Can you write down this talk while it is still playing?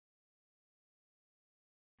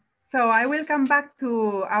So I will come back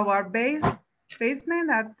to our basement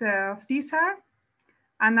at CESAR,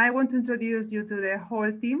 and I want to introduce you to the whole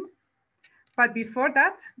team. But before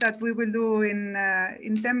that we will do in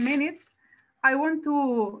 10 minutes, I want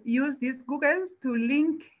to use this Google to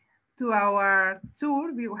link to our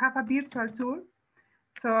tour. We have a virtual tour.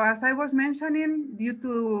 So as I was mentioning, due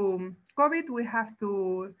to COVID, we have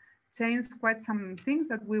to change quite some things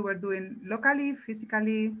that we were doing locally,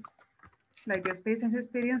 physically, like the Space Science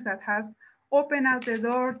experience that has opened out the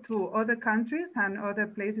door to other countries and other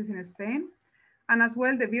places in Spain, and as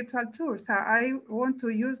well the virtual tour. So I want to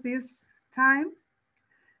use this time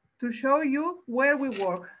to show you where we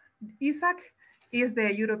work. ESAC is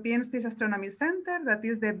the European Space Astronomy Center. That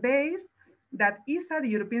is the base that ESA, the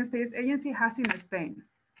European Space Agency, has in Spain.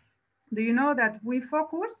 Do you know that we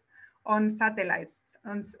focus on satellites?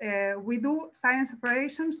 We do science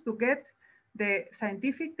operations to get the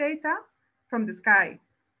scientific data from the sky.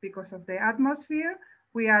 Because of the atmosphere,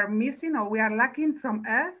 we are missing, or we are lacking from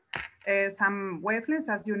Earth some wavelengths,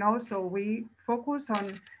 as you know, so we focus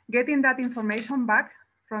on getting that information back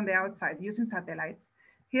from the outside using satellites.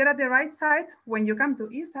 Here at the right side, when you come to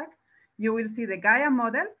ESAC, you will see the Gaia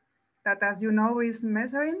model that, as you know, is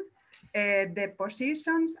measuring the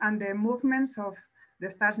positions and the movements of the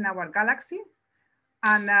stars in our galaxy.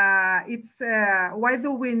 And it's why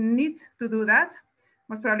do we need to do that?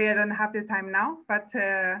 Most probably I don't have the time now, but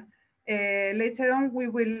later on we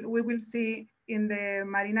will see in the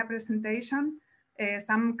Marina presentation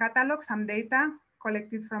some catalog, some data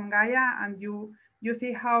collected from Gaia, and you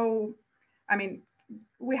see how, I mean,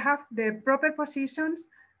 we have the proper positions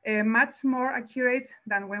much more accurate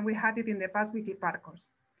than when we had it in the past with Hipparcos.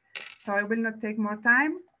 So I will not take more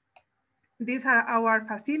time. These are our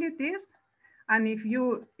facilities. And if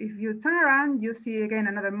you turn around, you see again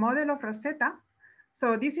another model of Rosetta.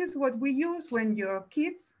 So this is what we use when your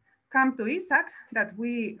kids come to ESAC, that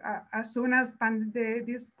we, as soon as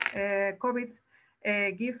this COVID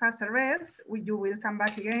give us a rest, you will come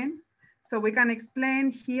back again. So we can explain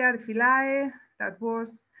here the Philae that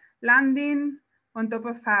was landing on top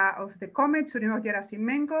of the comet,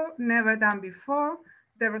 Churyumov-Gerasimenko, never done before.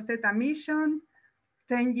 The Rosetta mission,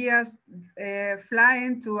 10 years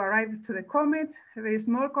flying to arrive to the comet, a very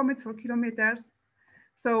small comet, 4 kilometers.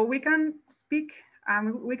 So we can speak,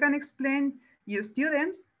 we can explain you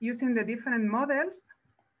students using the different models.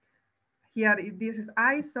 Here, this is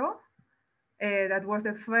ISO. That was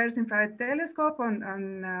the first infrared telescope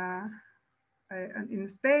in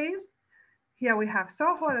space. Here we have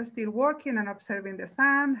SOHO that's still working and observing the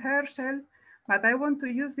sun, Herschel. But I want to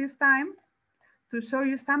use this time to show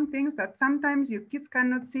you some things that sometimes your kids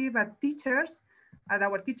cannot see, but teachers at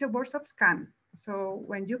our teacher workshops can. So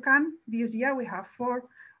when you can, this year we have 4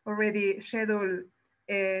 already scheduled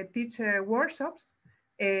teacher workshops.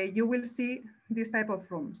 You will see this type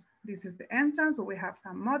of rooms. This is the entrance where we have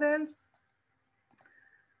some models.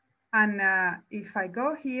 And if I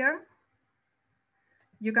go here,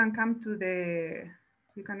 you can come to the,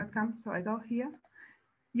 you cannot come, so I go here.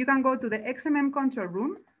 You can go to the XMM control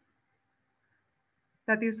room.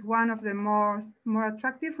 That is one of the more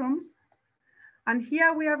attractive rooms. And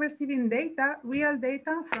here we are receiving data, real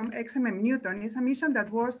data from XMM Newton. It's a mission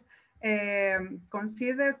that was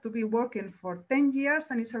considered to be working for 10 years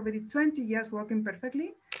and it's already 20 years working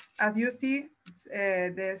perfectly. As you see,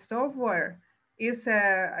 the software is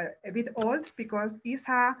a bit old because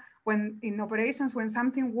ESA, when in operations, when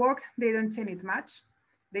something works, they don't change it much.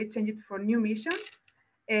 They change it for new missions.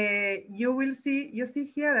 You see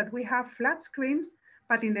here that we have flat screens,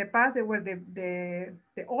 but in the past they were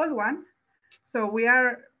the old one. So we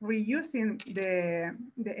are reusing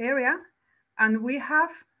the area, and we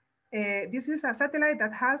have, this is a satellite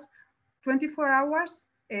that has 24 hours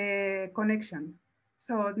connection.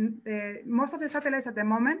 So most of the satellites at the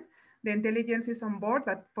moment, the intelligence is on board,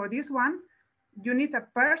 but for this one, you need a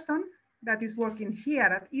person that is working here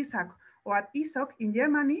at ESAC or at ESOC in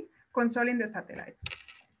Germany, controlling the satellites.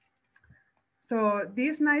 So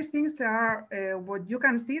these nice things are what you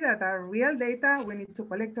can see that are real data. We need to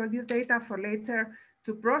collect all this data for later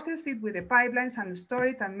to process it with the pipelines and store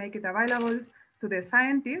it and make it available to the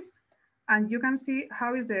scientists. And you can see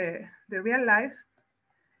how is the real life.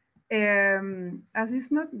 As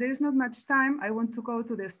there is not much time, I want to go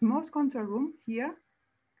to the SMOS control room here.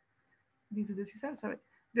 This is the CESAR, sorry.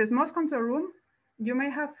 The SMOS control room, you may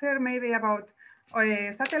have heard maybe about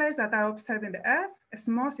satellites that are observing the Earth.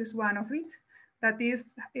 SMOS is one of it. That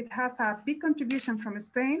is, it has a big contribution from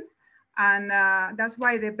Spain, and that's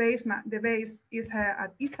why the base is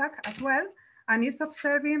at ESAC as well, and it's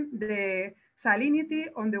observing the salinity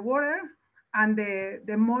on the water and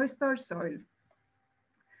the moisture soil.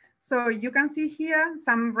 So you can see here,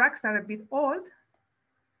 some racks are a bit old,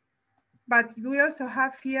 but we also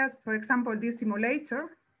have here, for example, this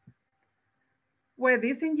simulator, where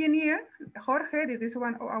this engineer, Jorge, this is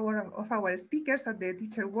one of our speakers at the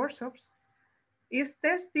teacher workshops, is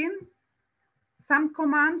testing some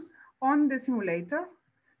commands on the simulator.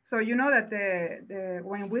 So you know that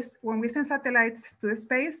when we send satellites to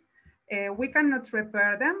space, we cannot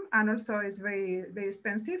repair them, and also it's very, very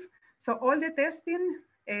expensive. So all the testing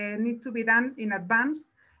needs to be done in advance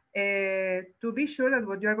to be sure that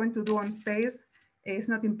what you're going to do on space is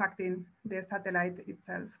not impacting the satellite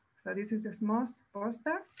itself. So this is the SMOS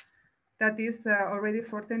poster that is already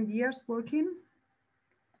for 10 years working.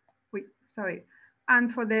 Sorry.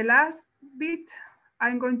 And for the last bit,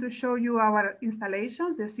 I'm going to show you our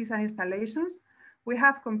installations, the CESAR installations. We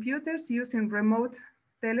have computers using remote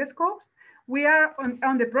telescopes. We are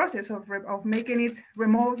on the process of making it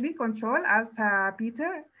remotely controlled, as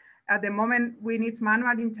Peter. At the moment, we need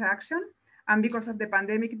manual interaction. And because of the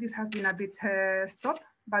pandemic, this has been a bit stopped,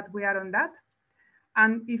 but we are on that.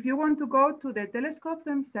 And if you want to go to the telescopes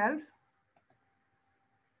themselves,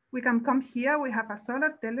 we can come here. We have a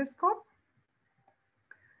solar telescope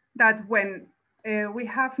that when we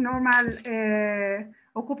have normal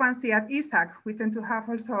occupancy at ESAC, we tend to have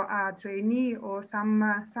also a trainee or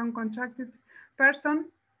some contracted person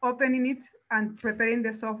opening it and preparing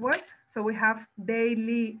the software. So we have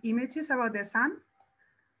daily images about the sun.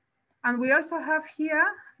 And we also have here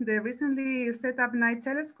the recently set up night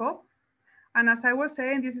telescope. And as I was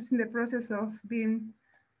saying, this is in the process of being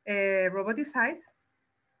roboticized.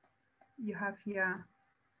 You have here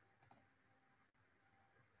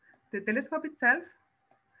the telescope itself.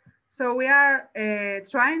 So we are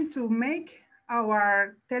trying to make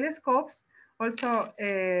our telescopes also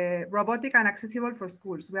robotic and accessible for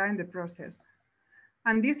schools. We are in the process.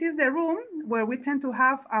 And this is the room where we tend to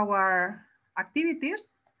have our activities.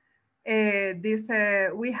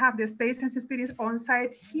 We have the space and experience on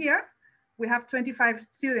site here. We have 25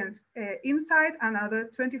 students inside and other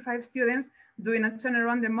 25 students doing a turn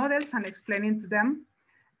around the models and explaining to them.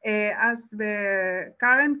 As the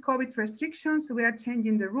current COVID restrictions, we are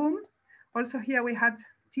changing the room. Also here we had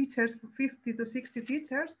teachers, 50 to 60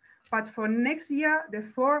 teachers, but for next year, the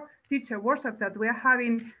 4 teacher workshops that we are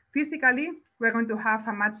having physically, we're going to have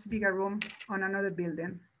a much bigger room on another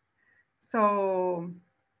building. So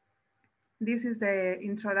this is the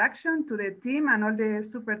introduction to the team and all the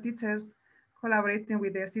super teachers collaborating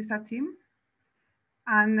with the CESAR team.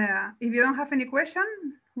 And if you don't have any question,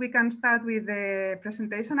 we can start with the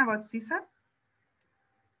presentation about CESAR.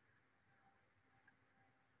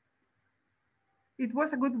 It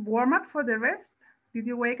was a good warm-up for the rest. Did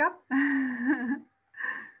you wake up? I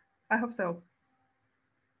hope so.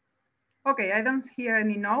 Okay, I don't hear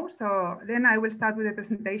any no, so then I will start with the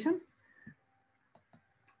presentation.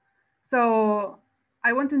 So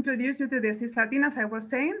I want to introduce you to the CESAR team. As I was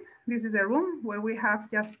saying, this is a room where we have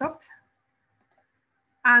just stopped.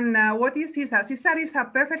 And what is CESAR? CESAR is a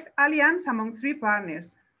perfect alliance among 3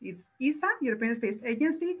 partners. It's ESA, European Space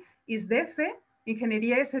Agency, ISDEFE,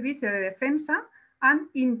 Ingeniería y Servicio de Defensa, and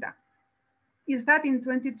INTA. Is that in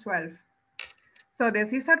 2012. So the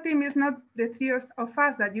CESAR team is not the 3 of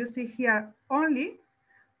us that you see here only,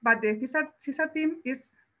 but the CESAR team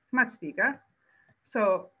is much bigger.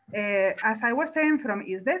 So as I was saying from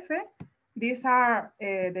ISDEFE, these are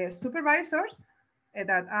the supervisors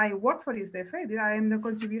that I work for ISDEFE. I am the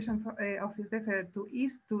contribution of ISDEFE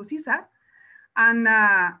to CESAR. And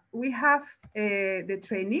we have the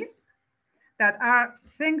trainees that are,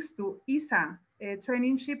 thanks to ESA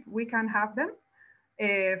traineeship, we can have them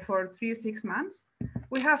for 3-6 months.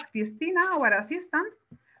 We have Christina, our assistant,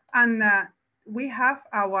 and we have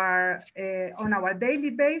our, on our daily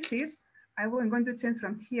basis, I'm going to change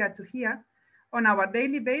from here to here. On our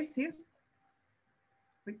daily basis,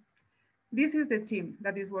 this is the team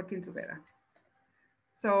that is working together.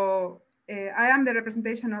 So I am the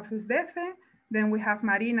representation of ISDEFE. Then we have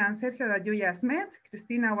Marina and Sergio that you just met,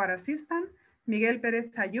 Cristina, our assistant, Miguel Perez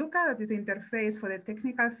Tayuca, that is the interface for the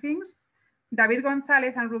technical things, David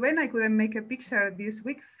González and Ruben, I couldn't make a picture this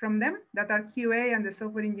week from them, that are QA and the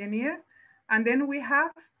software engineer. And then we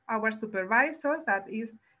have our supervisors, that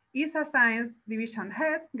is ESA Science Division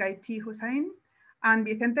Head, Gaiti Hussain, and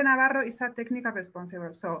Vicente Navarro is a technical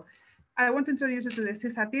responsible. So I want to introduce you to the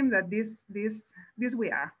CESAR team that this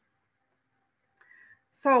we are.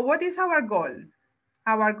 So what is our goal?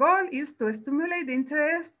 Our goal is to stimulate the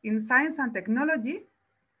interest in science and technology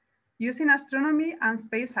using astronomy and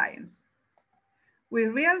space science with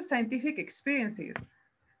real scientific experiences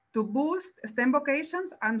to boost STEM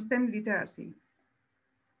vocations and STEM literacy.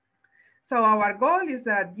 So our goal is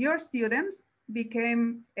that your students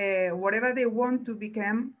became whatever they want to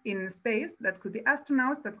become in space. That could be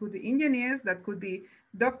astronauts, that could be engineers, that could be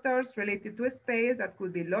doctors related to space, that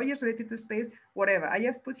could be lawyers related to space, whatever. I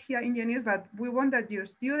just put here engineers, but we want that your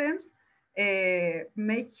students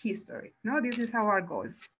make history. No, this is our goal.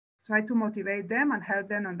 Try to motivate them and help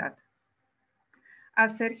them on that.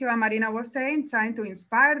 As Sergio and Marina was saying, trying to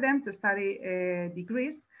inspire them to study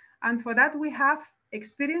degrees. And for that, we have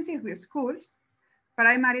experiences with schools,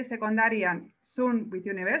 primary, secondary, and soon with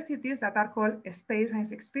universities that are called space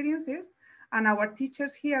science experiences. And our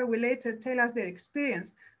teachers here will later tell us their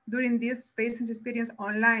experience during this space science experience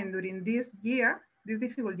online during this year, this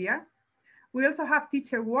difficult year. We also have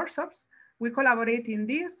teacher workshops. We collaborate in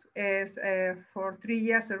this for 3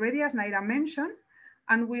 years already, as Naira mentioned.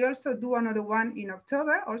 And we also do another one in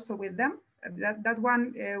October, also with them. That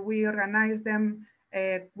one, we organize them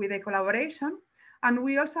with a collaboration. And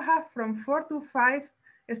we also have from 4 to 5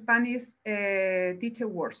 Spanish teacher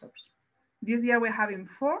workshops. This year we're having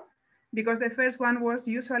 4, because the first one was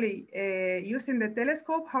usually using the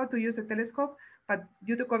telescope, how to use the telescope, but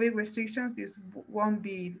due to COVID restrictions, this won't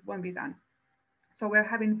be done. So we're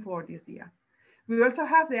having 4 this year. We also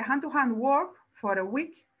have the hand-to-hand work for a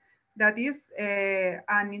week. That is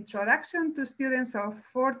an introduction to students of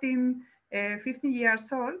 14, 15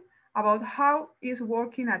 years old about how is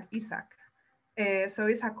working at ESAC. So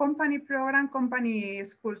it's a company program, company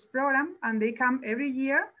schools program, and they come every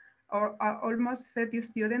year, or almost 30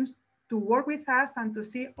 students, to work with us and to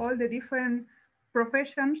see all the different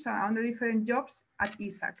professions and the different jobs at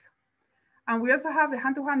ESAC. And we also have the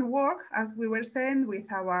hand-to-hand work, as we were saying, with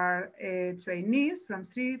our trainees from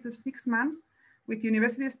 3 to 6 months, with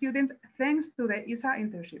university students, thanks to the ESA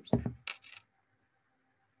internships.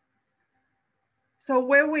 So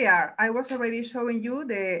where we are, I was already showing you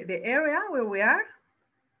the area where we are,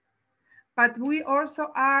 but we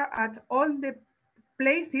also are at all the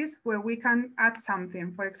places where we can add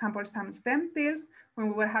something. For example, some STEM fields. When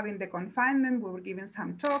we were having the confinement, we were giving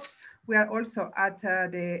some talks. We are also at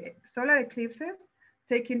the solar eclipses,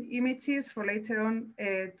 taking images for later on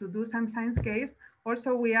to do some science case.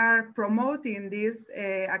 Also, we are promoting these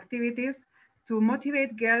activities to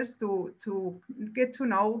motivate girls to get to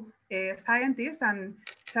know scientists and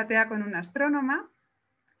chatea con una astrónoma.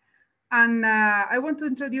 And I want to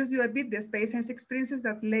introduce you a bit the space science experiences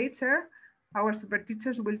that later our super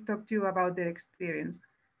teachers will talk to you about their experience.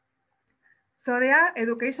 So they are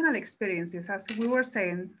educational experiences, as we were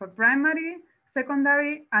saying, for primary,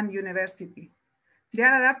 secondary, and university. They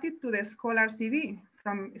are adapted to the Scholar CV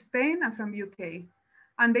from Spain and from UK,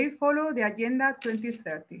 and they follow the Agenda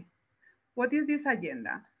 2030. What is this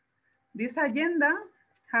agenda? This agenda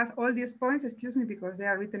has all these points, excuse me, because they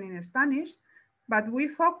are written in Spanish, but we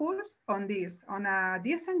focus on this, on a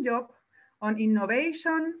decent job, on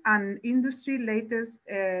innovation and industry latest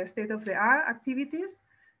state-of-the-art activities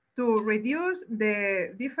to reduce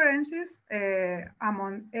the differences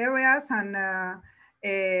among areas and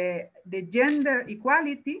the gender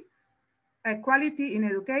equality in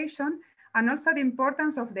education, and also the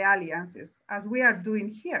importance of the alliances, as we are doing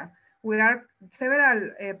here. We are several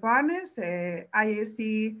partners,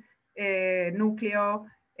 AEACI, Núcleo,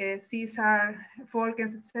 CESAR,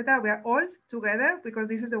 Folkens, etc. We are all together because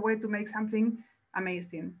this is a way to make something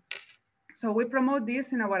amazing. So we promote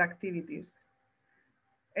this in our activities.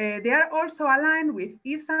 They are also aligned with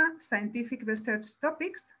ESA scientific research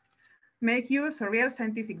topics, make use of real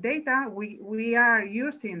scientific data. We are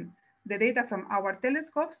using the data from our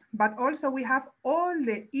telescopes, but also we have all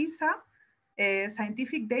the ESA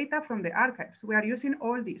scientific data from the archives. We are using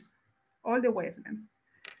all these, all the wavelengths.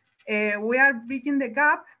 We are bridging the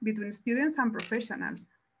gap between students and professionals.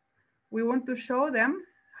 We want to show them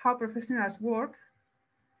how professionals work.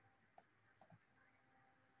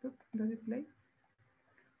 Does it play?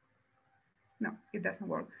 No, it doesn't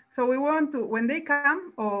work. So we want to, when they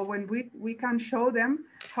come, or when we can show them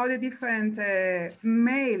how the different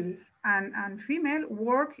male and female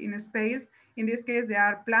work in space. In this case, they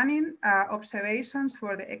are planning observations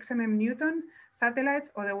for the XMM Newton satellites,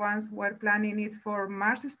 or the ones who are planning it for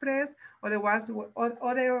Mars Express, or the ones,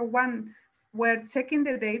 other ones were checking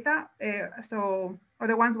the data. Or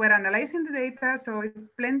the ones were analyzing the data. So it's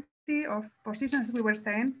plenty of positions, we were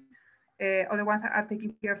saying. Other ones are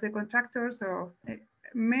taking care of the contractors. So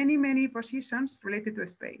many positions related to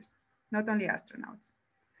space, not only astronauts.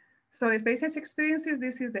 So the space experiences,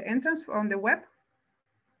 this is the entrance on the web.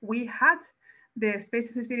 We had the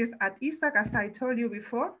space experience at ESAC, as I told you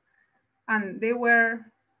before, and they were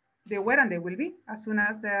and they will be as soon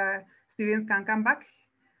as the students can come back.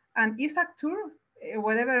 And ESAC tour,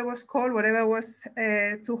 whatever it was called, whatever was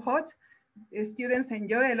too hot, students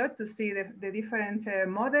enjoy a lot to see the different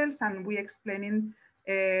models, and we explaining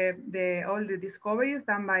all the discoveries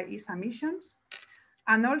done by ESA missions.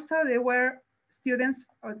 And also there were students,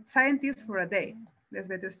 scientists for a day, let's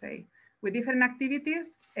better say, with different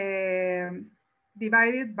activities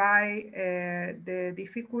divided by the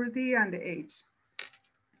difficulty and the age.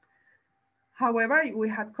 However, we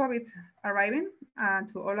had COVID arriving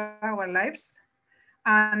to all our lives,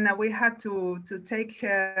 and we had to take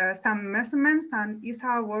some measurements, and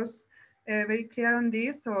ESA was very clear on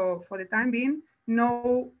this. So for the time being,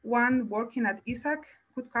 no one working at ESAC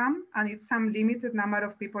could come, and it's some limited number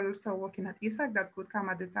of people also working at ESAC that could come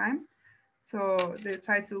at the time. So they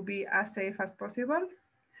try to be as safe as possible.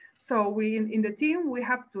 So we, in the team, we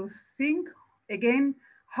have to think again,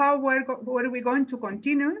 how were we going to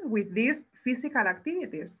continue with these physical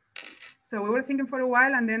activities? So we were thinking for a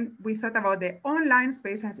while, and then we thought about the online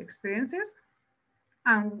space science experiences.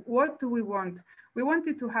 And what do we want? We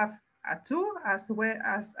wanted to have a tour as well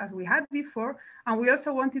as we had before, and we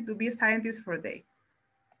also wanted to be scientists for a day.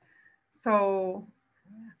 So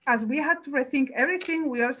as we had to rethink everything,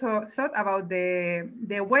 we also thought about the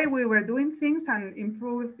way we were doing things and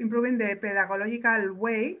improving the pedagogical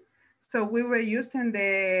way. So we were using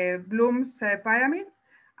the Bloom's pyramid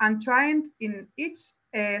and trying in each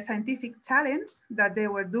scientific challenge that they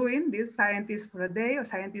were doing, these scientists for a day or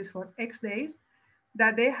scientists for X days,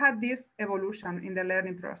 that they had this evolution in the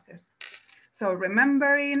learning process. So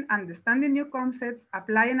remembering, understanding new concepts,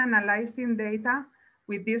 applying, analyzing data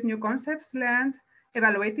with these new concepts learned,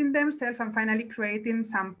 evaluating themselves, and finally creating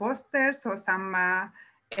some posters or some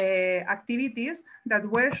activities that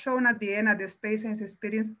were shown at the end at the Space Science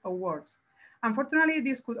Experience Awards. Unfortunately,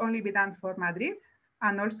 this could only be done for Madrid.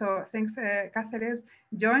 And also, thanks, Cáceres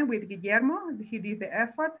joined with Guillermo. He did the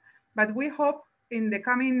effort, but we hope in the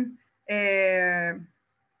coming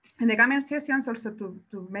sessions also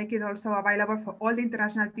to make it also available for all the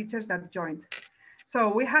international teachers that joined. So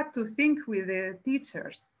we had to think with the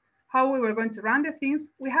teachers how we were going to run the things.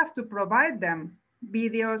 We have to provide them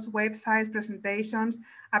videos, websites, presentations,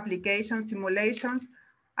 applications, simulations,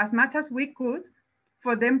 as much as we could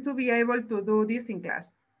for them to be able to do this in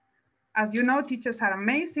class. As you know, teachers are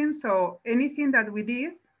amazing. So anything that we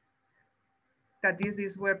did, that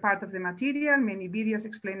these were part of the material, many videos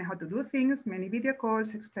explaining how to do things, many video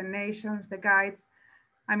calls, explanations, the guides.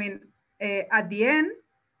 I mean, at the end,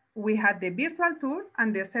 we had the virtual tour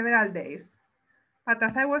and the several days. But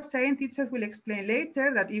as I was saying, teachers will explain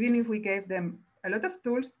later that even if we gave them a lot of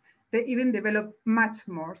tools, they even developed much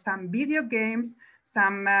more, some video games,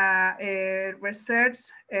 some research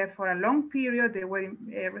for a long period. They were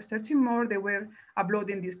researching more. They were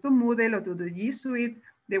uploading this to Moodle or to the G Suite.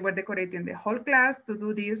 They were decorating the whole class to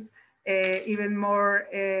do this even more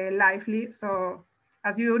lively. So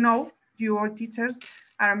as you know, your teachers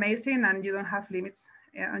are amazing, and you don't have limits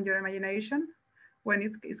on your imagination when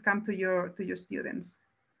it's come to your students.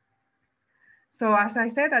 So as I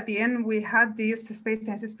said, at the end, we had this Space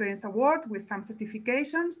Science Experience Award with some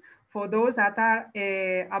certifications for those that are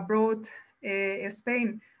abroad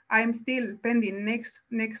Spain. I'm still pending next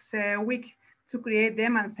week to create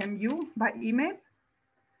them and send you by email.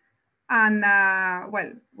 And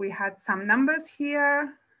well, we had some numbers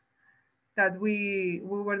here that we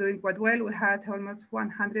were doing quite well. We had almost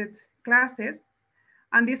 100 classes.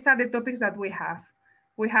 And these are the topics that we have.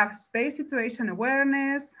 We have space situation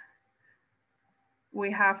awareness. We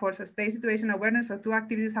have also space situation awareness, so 2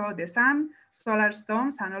 activities about the sun, solar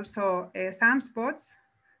storms, and also sunspots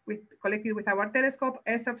collected with our telescope,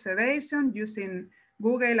 Earth observation using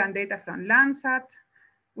Google and data from Landsat.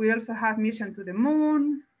 We also have mission to the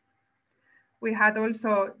moon. We had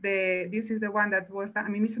also this is the one that was done, I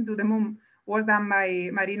mean, mission to the moon was done by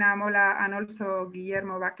Marina Mola and also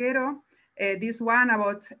Guillermo Vaquero. This one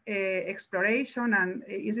about exploration and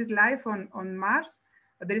is it life on Mars?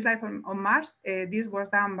 There is life on Mars. This was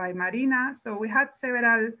done by Marina. So we had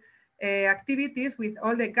several activities with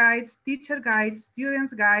all the guides, teacher guides,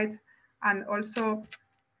 students guide, and also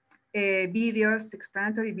videos,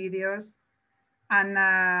 explanatory videos.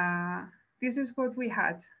 And this is what we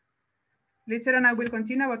had. Later on, I will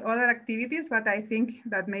continue about other activities, but I think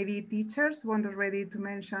that maybe teachers want already to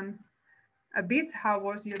mention a bit how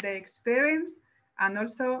was your day experience, and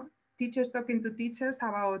also teachers talking to teachers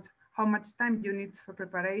about how much time you need for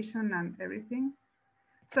preparation and everything.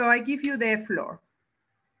 So I give you the floor.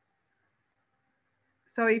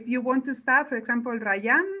 So if you want to start, for example,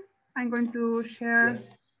 Rayan, I'm going to share.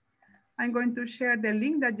 Yes. I'm going to share the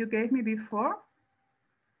link that you gave me before.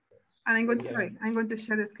 And I'm going to, sorry, I'm going to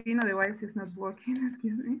share the screen, otherwise it's not working,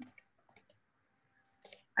 excuse me.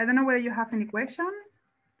 I don't know whether you have any question.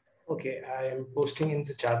 Okay, I am posting in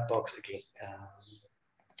the chat box again.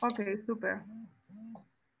 Okay, super.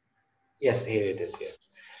 Yes, here it is, yes.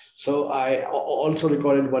 So I also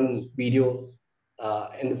recorded one video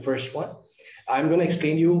in the first one. I'm going to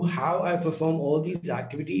explain you how I perform all these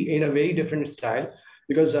activity in a very different style,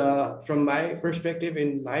 because from my perspective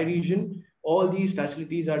in my region, all these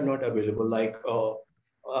facilities are not available. Like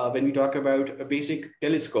when we talk about a basic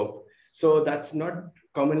telescope, so that's not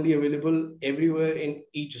commonly available everywhere in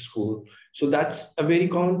each school. So that's a very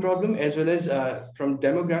common problem, as well as from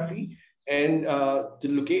demography and the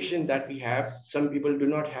location that we have. Some people do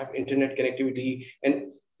not have internet connectivity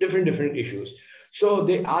and different issues. So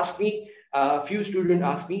they ask me, a few students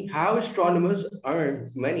ask me, how astronomers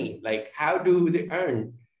earn money, like how do they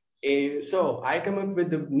earn? So I come up with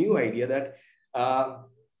the new idea that uh,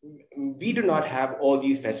 we do not have all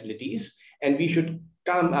these facilities, and we should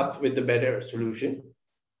come up with a better solution.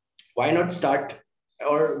 Why not start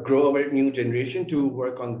or grow our new generation to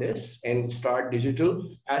work on this and start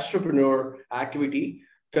digital entrepreneur activity,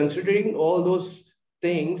 considering all those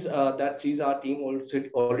things that CESAR team also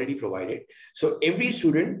already provided. So every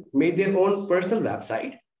student made their own personal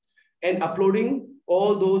website and uploading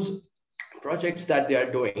all those projects that they are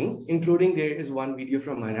doing, including there is one video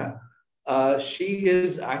from Mana. She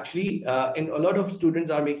is actually, and a lot of students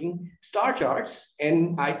are making star charts.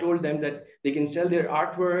 And I told them that they can sell their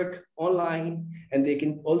artwork online, and they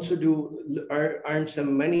can also earn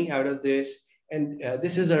some money out of this. And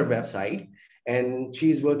this is her website. And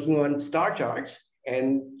she's working on star charts.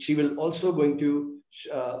 And she will also going to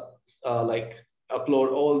like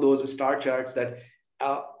upload all those star charts that,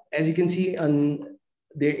 as you can see on,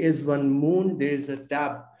 there is one moon, there is a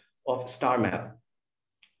tab of star map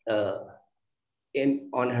uh,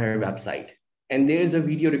 on her website. And there is a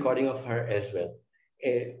video recording of her as well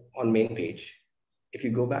on main page. If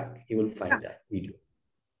you go back, you will find that video.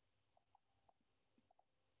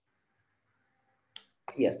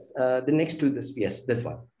 Yes, the next to this, yes, this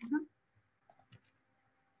one.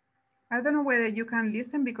 I don't know whether you can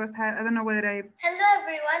listen, because I don't know whether I... Hello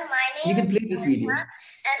everyone, my name is play this video.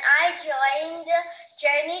 And I joined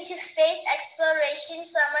Journey to Space Exploration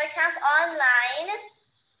Summer Camp online.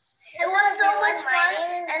 It was so much fun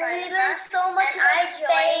and we learned so much about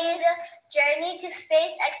space. Journey to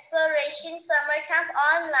Space Exploration Summer Camp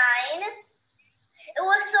online. It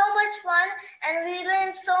was so much fun and we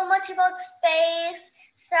learned so much about space,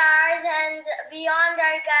 stars, and beyond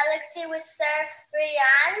our galaxy with Sir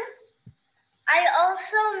Rayan. I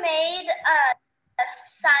also made a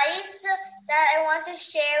site that I want to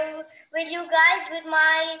share with you guys with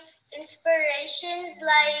my inspirations,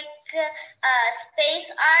 like space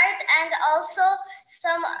art and also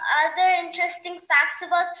some other interesting facts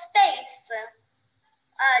about space.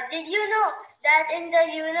 Did you know that in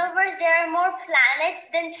the universe there are more planets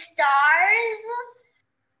than stars?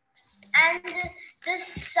 And the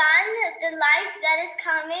sun, the light that is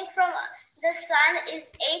coming from the sun is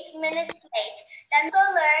 8 minutes late. Then we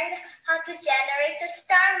learned how to generate a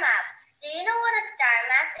star map. Do you know what a star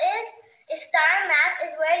map is? A star map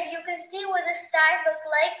is where you can see what the stars look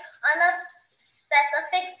like on a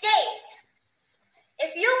specific date.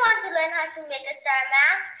 If you want to learn how to make a star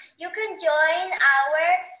map, you can join our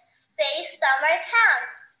space summer camp.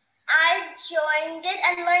 I joined it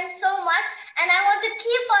and learned so much, and I want to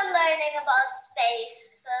keep on learning about space.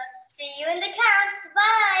 So, see you in the camp.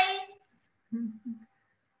 Bye.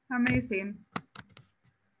 Amazing.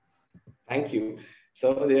 Thank you.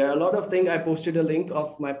 So there are a lot of things. I posted a link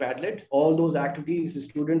of my Padlet. All those activities the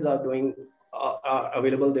students are doing are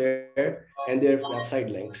available there, and their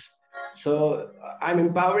website links. So I'm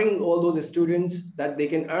empowering all those students that they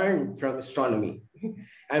can earn from astronomy.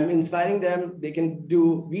 I'm inspiring them. They can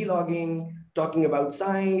do vlogging, talking about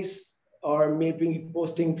science, or maybe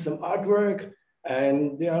posting some artwork.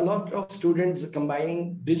 And there are a lot of students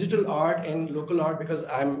combining digital art and local art, because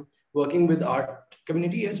I'm working with art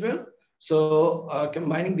community as well. So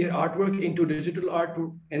combining their artwork into digital art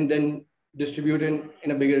and then distribute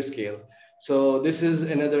in a bigger scale. So this is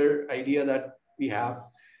another idea that we have.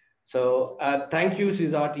 So thank you,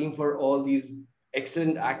 CESAR team, for all these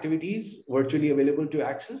excellent activities virtually available to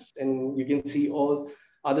access. And you can see all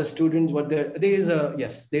other students, what there is a,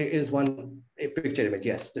 yes, there is a picture image.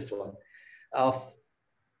 Yes, this one.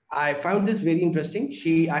 I found this very interesting.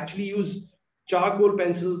 She actually used charcoal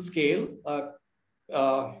pencil scale,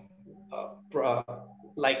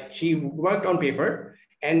 like she worked on paper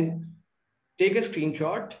and take a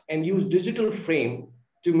screenshot and use digital frame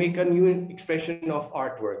to make a new expression of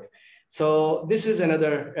artwork. So this is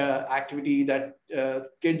another activity that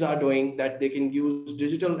kids are doing, that they can use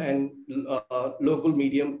digital and local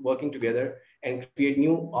medium working together and create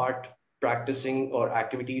new art practicing or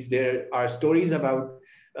activities. There are stories about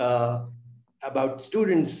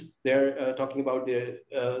students. They're talking about their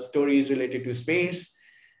stories related to space,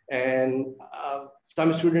 and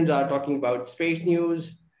some students are talking about space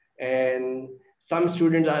news, and some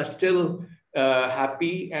students are still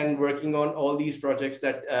happy and working on all these projects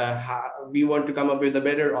that we want to come up with a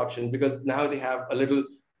better option, because now they have a little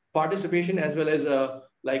participation as well as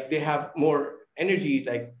like they have more energy,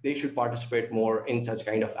 like they should participate more in such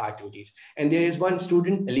kind of activities. And there is one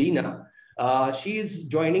student, Elena, she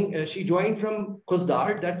joined from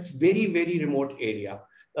Kosdar, that's very remote area.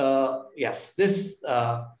 Yes,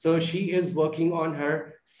 so she is working on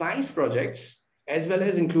her science projects as well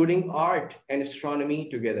as including art and astronomy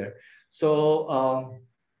together. So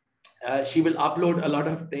she will upload a lot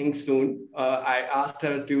of things soon. I asked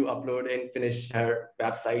her to upload and finish her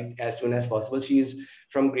website as soon as possible. She is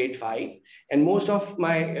from grade 5, and most of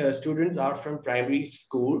my students are from primary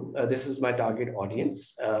school. This is my target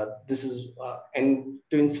audience. And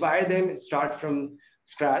to inspire them, start from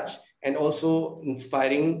scratch, and also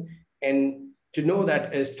inspiring and to know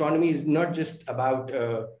that astronomy is not just about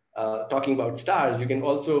talking about stars. You can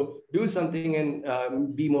also do something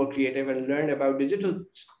and be more creative and learn about digital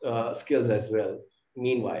skills as well.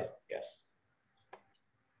 Meanwhile, yes.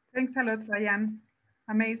 Thanks a lot, Rayan.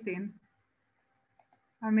 Amazing.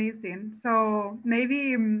 Amazing. So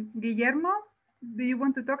maybe Guillermo, do you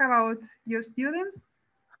want to talk about your students?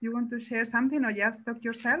 Do you want to share something or just talk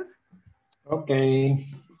yourself? Okay,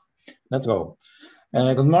 let's go.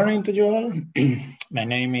 Good morning to you all. My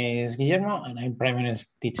name is Guillermo and I'm primary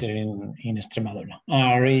teacher in Extremadura,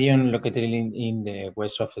 a region located in the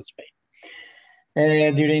west of Spain.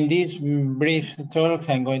 During this brief talk,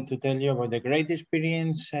 I'm going to tell you about the great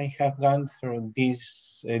experience I have gone through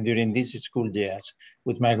during these school years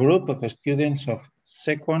with my group of students of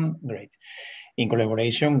 2nd grade in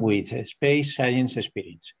collaboration with Space Science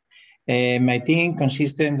Experience. My team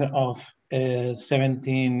consisted of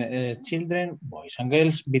 17 children, boys and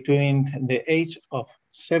girls, between the age of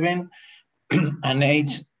 7 and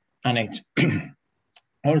 8.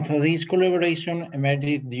 Although this collaboration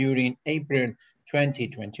emerged during April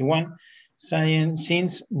 2021,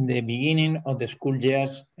 since the beginning of the school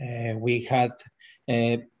years, we had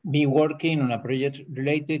been working on a project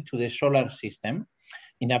related to the solar system.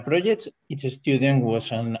 In that project, each student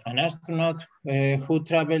was an astronaut who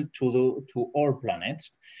traveled to all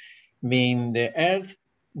planets, being the Earth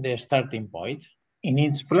the starting point. In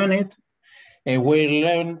each planet, we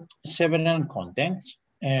learned several contents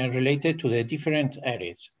related to the different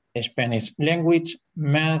areas: Spanish language,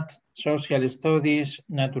 math, social studies,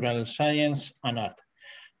 natural science, and art.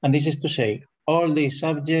 And this is to say, all these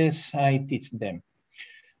subjects I teach them.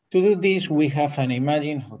 To do this, we have an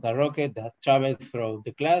imagine of the rocket that travels through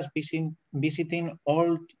the class, visiting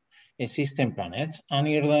all system planets, and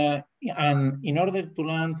in order to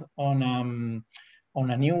land on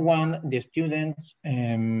a new one, the student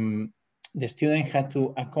had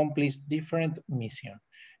to accomplish different missions,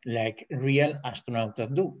 like real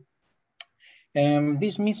astronauts do.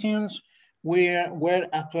 These missions were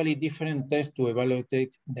actually different tests to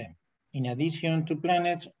evaluate them. In addition to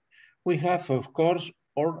planets, we have, of course,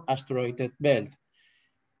 our asteroid belt,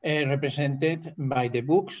 represented by the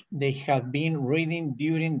books they had been reading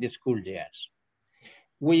during the school years.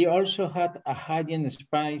 We also had a high-end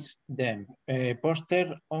Spice Them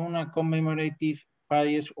poster on a commemorative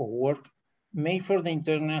piece of work made for the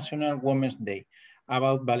International Women's Day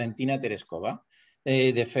about Valentina Tereskova,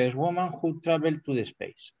 the first woman who traveled to the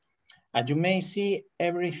space. As you may see,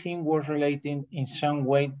 everything was related in some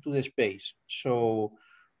way to the space. So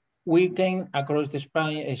we came across the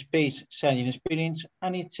space science experience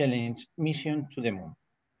and its challenge mission to the moon.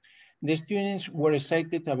 The students were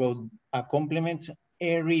excited about a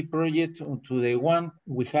complementary project to the one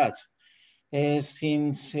we had,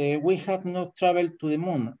 since we had not traveled to the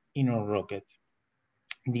moon in our rocket.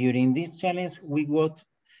 During this challenge, we got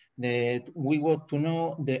to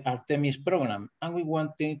know the Artemis program, and we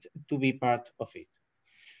wanted to be part of it.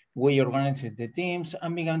 We organized the teams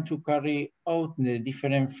and began to carry out the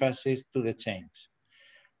different phases to the change.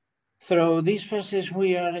 Through these phases,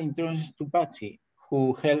 we are introduced to Patsy,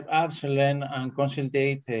 who helped us learn and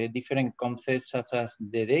consolidate different concepts such as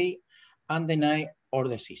the day and the night or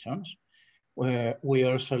the seasons. We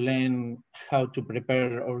also learn how to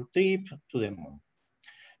prepare our trip to the moon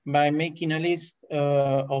by making a list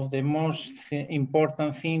of the most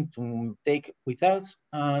important things to take with us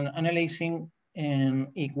and analyzing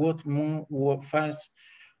what moon phase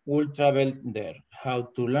will travel there, how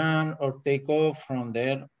to land or take off from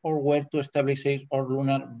there, or where to establish our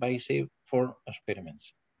lunar base for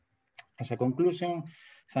experiments. As a conclusion,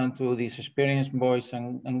 thanks to this experience, boys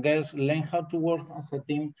and girls learn how to work as a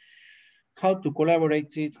team, how to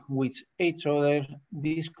collaborate with each other,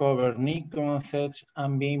 discover new concepts,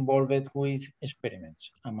 and be involved with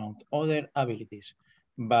experiments, among other abilities.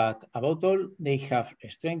 But above all, they have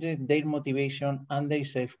strengthened their motivation and their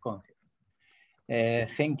self-concept.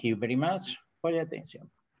 Thank you very much for your attention.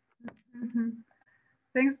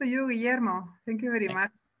 Thanks to you, Guillermo. Thank you very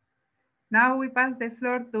much. Now we pass the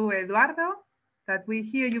floor to Eduardo, that we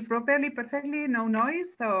hear you properly, perfectly, no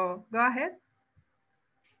noise, so go ahead.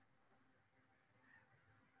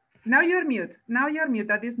 Now you're mute. Now you're mute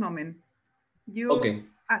at this moment. You... Okay.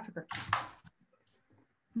 Ah, super.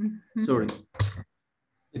 Sorry.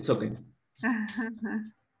 It's okay.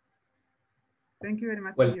 Thank you very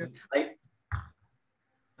much. Well,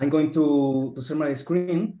 I'm going to share my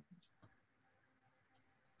screen.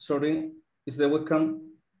 Sorry, is the webcam?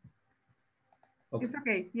 Okay. It's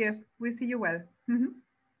okay. Yes, we see you well.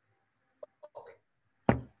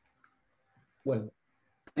 Okay. Well,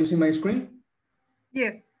 you see my screen?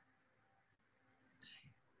 Yes.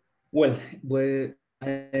 Well,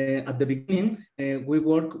 at the beginning, we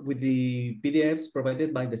work with the PDFs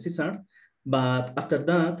provided by the CESAR, but after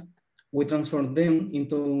that, we transform them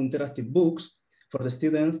into interactive books for the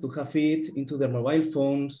students to have it into their mobile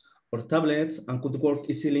phones or tablets and could work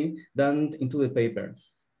easily than into the paper.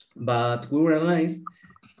 But we realized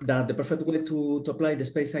that the perfect way to apply the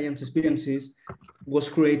space science experiences was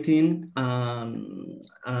creating an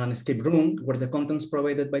escape room where the contents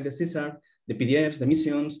provided by the CESAR, the PDFs, the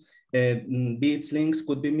missions, bits, links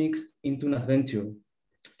could be mixed into an adventure.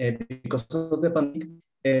 Because of the pandemic,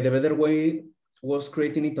 the better way was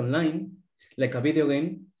creating it online, like a video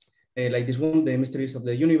game, like this one, The Mysteries of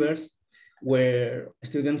the Universe, where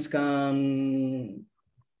students can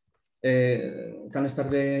start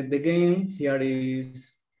the game. Here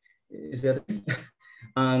is Beatriz,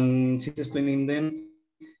 and she's explaining them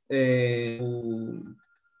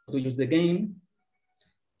to use the game.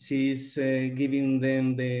 She's giving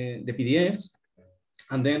them the PDFs,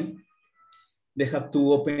 and then they have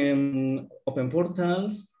to open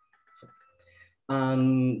portals,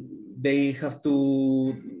 and they have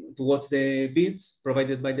to watch the bits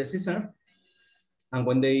provided by the CESAR. And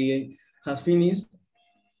when they have finished,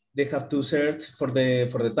 they have to search for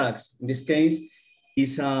the tags. In this case,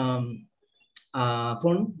 it's a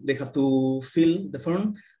form. They have to fill the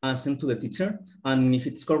form and send to the teacher. And if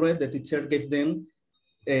it's correct, the teacher gave them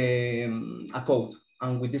a code.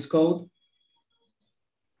 And with this code,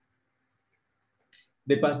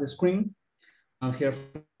 they pass the screen. And here,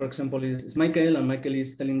 for example, is Michael, and Michael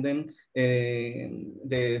is telling them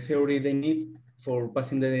the theory they need for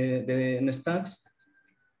passing the next tags.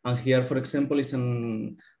 And here, for example, is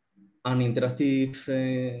an interactive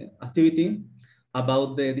activity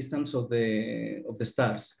about the distance of the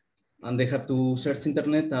stars. And they have to search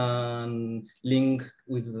internet and link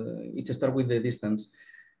with each star with the distance.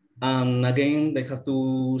 And again, they have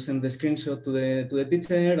to send the screenshot to the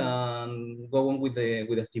teacher and go on with the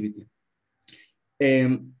activity.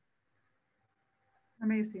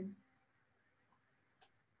 Amazing.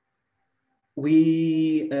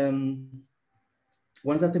 We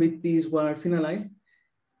once the activities were finalized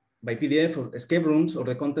by PDF or escape rooms, or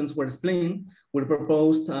the contents were explained, we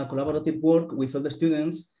proposed a collaborative work with all the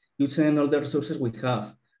students using all the resources we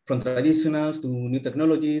have, from traditionals to new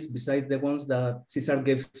technologies, besides the ones that CESAR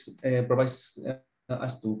provides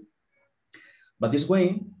us to. But this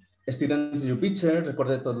way, students drew pictures,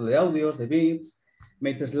 recorded all the audio, the beats,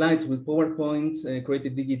 made the slides with PowerPoints,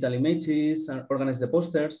 created digital images, and organized the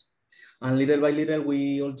posters. And little by little,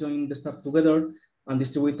 we all joined the staff together and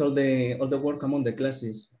distribute all the work among the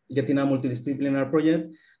classes, getting a multidisciplinary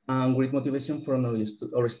project and great motivation from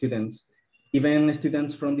our students. Even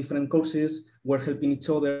students from different courses were helping each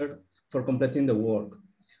other for completing the work.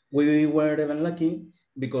 We were even lucky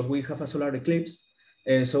because we have a solar eclipse.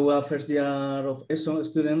 So a first year of ESO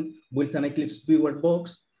student built an eclipse viewer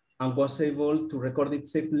box and was able to record it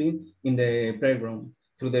safely in the playground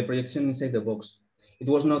through the projection inside the box. It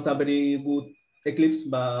was not a very good eclipse,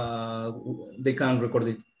 but they can record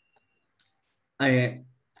it.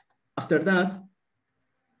 After that,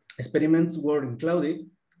 experiments were included,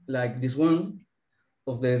 like this one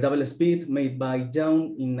of the double speed made by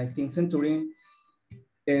Young in 19th century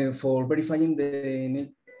for verifying the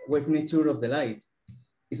wave nature of the light.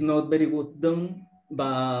 It's not very good done,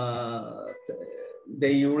 but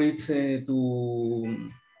they reach to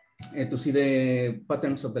see the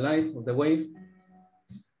patterns of the light, of the wave.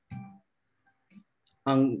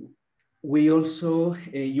 And we also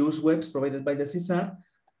use webs provided by the CESAR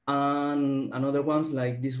and other ones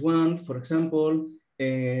like this one, for example,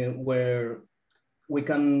 where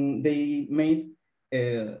they made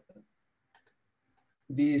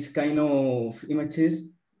these kind of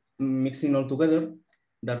images mixing all together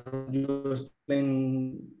that you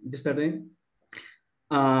explained yesterday.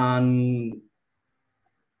 And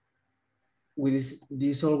with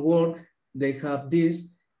this all work, they have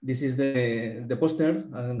this is the poster,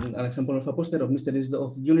 an example of a poster of Mysteries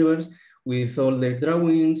of the Universe with all their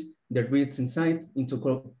drawings, their bits inside into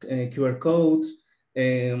QR codes,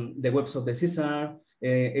 the webs of the CESAR,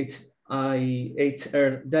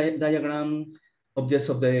 HR diagram, objects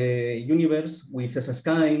of the universe with a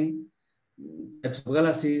sky, types of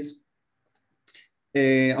galaxies.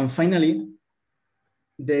 And finally,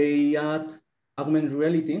 they add augmented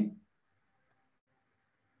reality.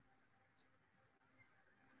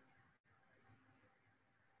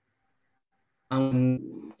 And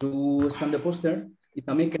to scan the poster, it's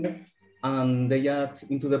a maker, and they add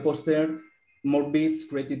into the poster more bits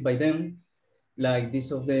created by them, like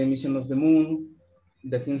this of the mission of the moon,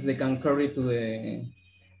 the things they can carry to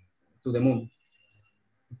the moon,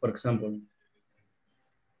 for example.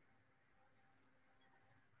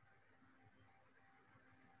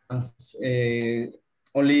 And,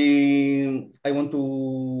 only I want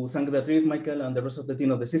to thank Beatriz, Michael, and the rest of the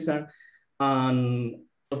team of the CESAR, and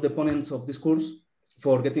of the opponents of this course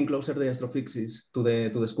for getting closer the astrophysicists to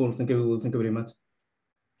the school. Thank you very much.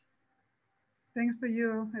 Thanks to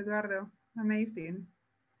you, Eduardo. Amazing.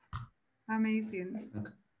 Amazing.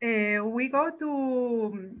 Okay. We go to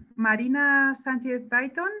Marina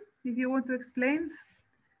Sánchez-García, if you want to explain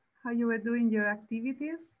how you were doing your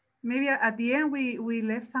activities. Maybe at the end, we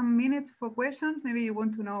left some minutes for questions. Maybe you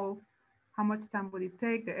want to know how much time would it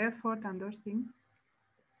take, the effort and those things.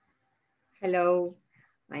 Hello,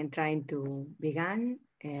 I'm trying to begin.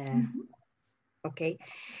 Okay.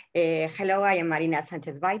 Hello, I am Marina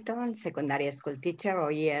Sánchez-García, secondary school teacher,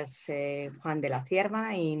 OES Juan de la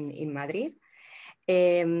Cierva in Madrid.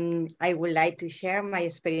 I would like to share my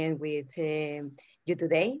experience with you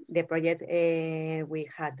today. The project we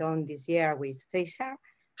had done this year with CESAR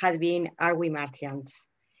has been Are We Martians?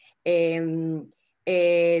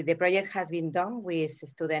 The project has been done with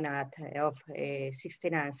students of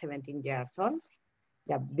 16 and 17 years old,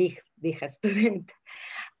 the big student.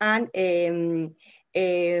 And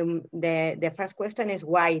the first question is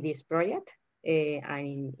why this project?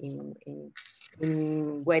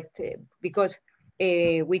 Because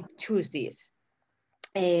we choose this.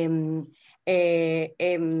 The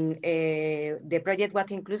project was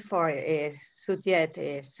included for subject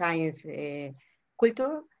science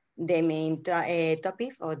culture. The main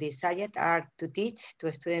topic of this subject are to teach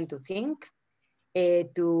to students to think,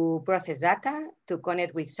 to process data, to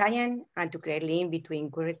connect with science, and to create link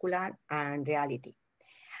between curriculum and reality.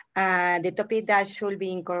 The topic that should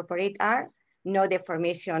be incorporated are know the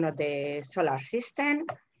formation of the solar system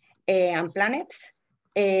and planets,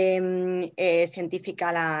 scientific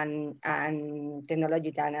and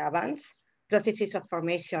technological advance, processes of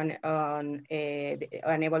formation on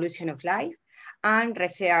evolution of life, and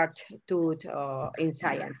research in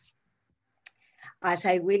science. As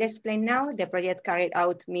I will explain now, the project carried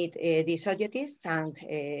out meet these objectives, and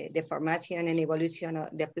the formation and evolution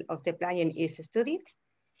of the planet is studied.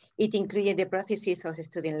 It included the processes of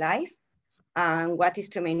student life and what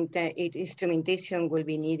instrumentation will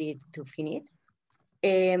be needed to finish.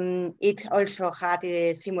 It also had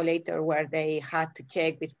a simulator where they had to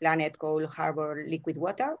check with planet cold harbor liquid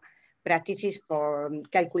water, practices for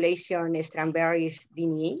calculation Strawberry's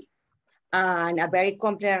DNA, and a very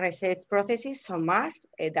complex research processes on Mars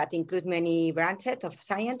that include many branches of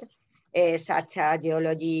science, such as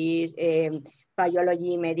geology,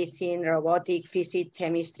 biology, medicine, robotics, physics,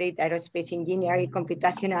 chemistry, aerospace engineering,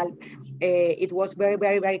 computational. It was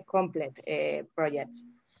very complex project.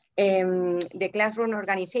 The classroom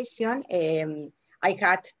organization, I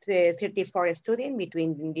had 34 students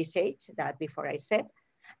between this age that before I said,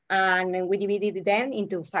 and we divided them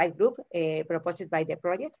into 5 groups proposed by the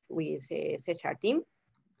project with CESAR team.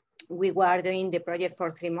 We were doing the project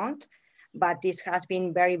for 3 months, but this has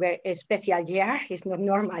been very special year. It's not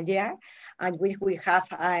normal year, and we have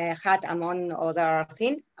had, among other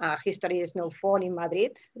things, history snowfall in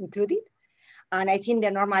Madrid included, and I think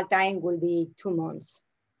the normal time will be 2 months.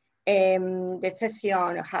 The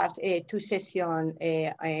session has 2 sessions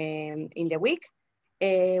in the week,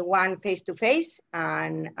 one face-to-face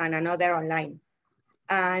and another online.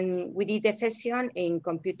 And we did the session in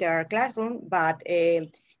computer classroom, but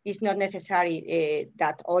it's not necessary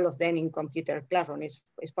that all of them in computer classroom.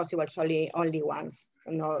 It's possible only once,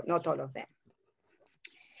 not all of them.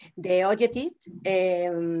 The objective,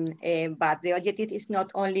 but the objective is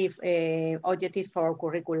not only objective for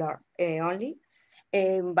curricular only,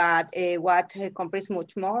 but what completes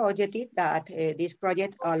much more objective that this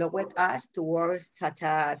project allowed us to work such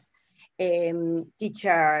as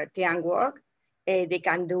teacher teamwork. They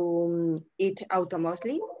can do it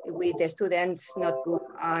autonomously with the students' notebook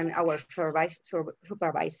and our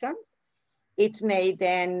supervisor. It may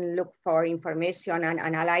then look for information and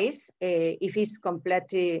analyze if it's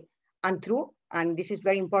completely untrue, and this is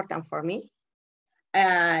very important for me.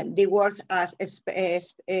 They work as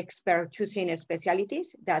expert choosing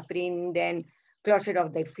specialties that bring them closer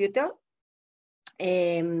of their future.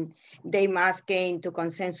 They must gain to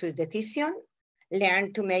consensus decision,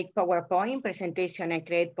 learn to make PowerPoint presentation and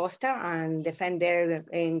create poster and defend their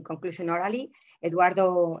conclusion orally.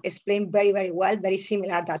 Eduardo explained very, very well, very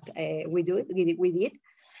similar that we did.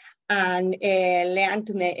 And learn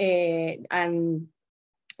to make,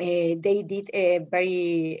 they did a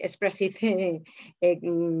very expressive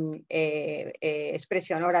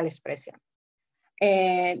expression, oral expression.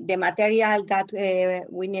 The material that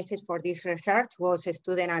we needed for this research was a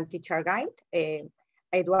student and teacher guide.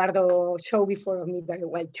 Eduardo showed before me very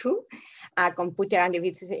well too. A computer and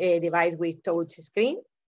device with touch screen,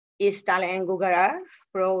 installing Google Earth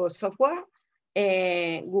Pro software,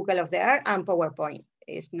 Google of the Earth, and PowerPoint.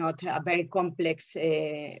 It's not a very complex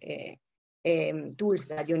tools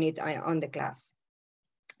that you need on the class.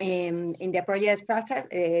 In the project phases,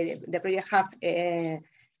 the project have 3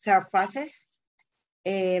 phases.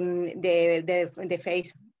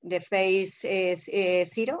 The phase is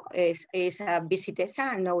 0 is visit ESA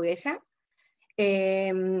and know ESA.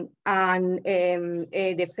 The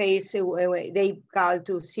phase they call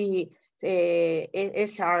to see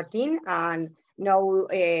CESAR team and know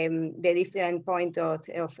the different points of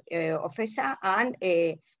ESA and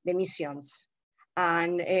the missions.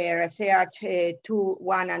 And research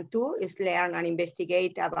 1 and 2 is learn and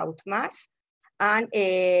investigate about Mars. And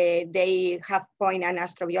they have point and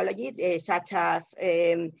astrobiology, such as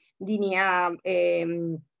linear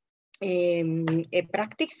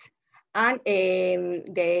practice and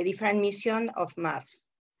the different mission of Mars.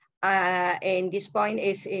 And this point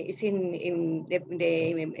is in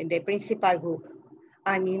the principal group.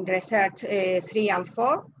 And in research 3 and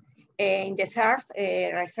 4, in the third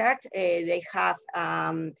research, they have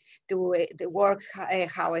to work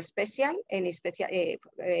how special and special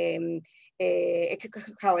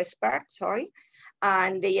how expert, sorry,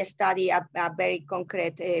 and they study a very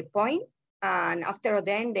concrete point. And after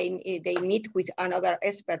then, they meet with another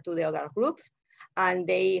expert to the other groups, and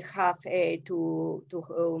they have they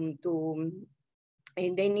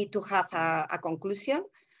need to have a conclusion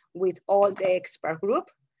with all the expert group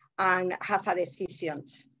and have a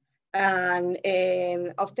decisions. And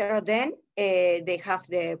after then, they have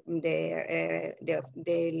the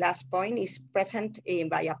last point is present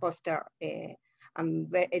by a poster. They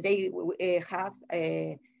have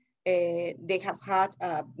had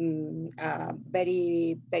a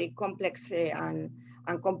very, very complex and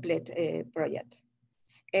complete project.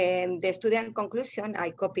 The student conclusion,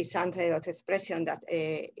 I copy some of the expression that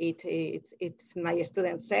it's my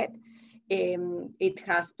student said. It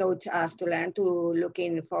has taught us to learn to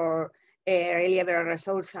looking for reliable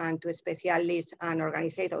results and to specialists and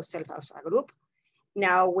organize ourselves as a group.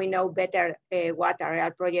 Now we know better what a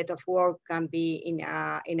real project of work can be in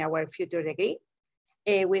our future degree.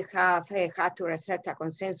 We have had to research a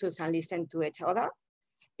consensus and listen to each other.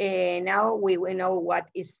 Now we know what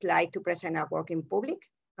it's like to present our work in public,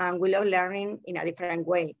 and we love learning in a different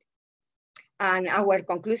way. And our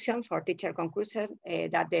conclusion for teacher conclusion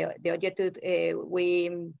that the objective we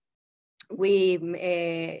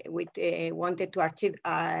wanted to achieve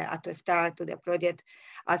at the start to the project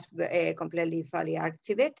as completely fully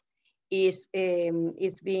achieved is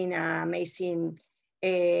it's been amazing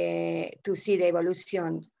to see the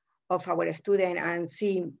evolution of our student and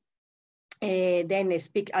see them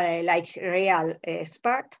speak like real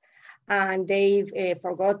expert. And they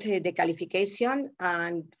forgot the qualification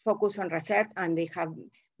and focus on research, and they have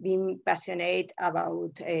been passionate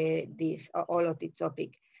about all of this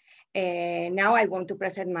topic. Now I want to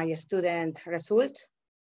present my student results.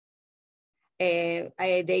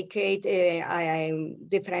 They create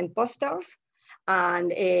different posters,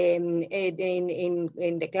 and in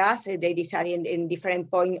the class, they decided in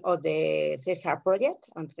different points of the CESAR project,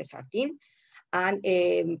 on CESAR team. And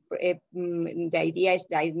the idea is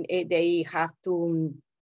that they have to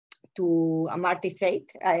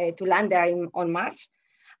amortize, to land there on Mars.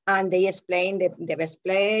 And they explain the best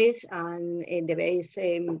place and the best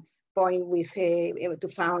point with to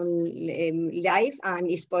found life, and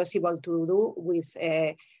it's possible to do with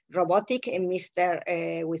robotic and with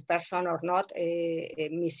person or not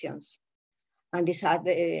missions. And these are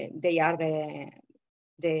they are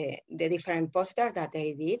the different posters that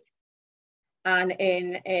they did. And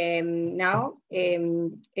now they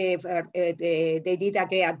did a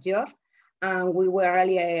great job, and we were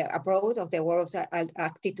really proud of the work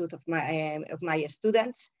attitude of my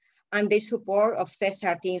students. And the support of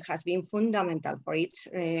CESAR team has been fundamental for its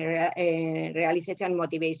realization and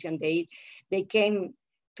motivation. They came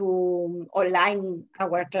to online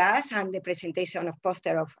our class and the presentation of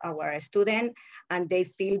poster of our student, and they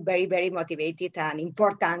feel very, very motivated and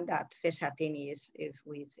important that CESAR team is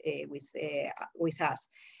with us.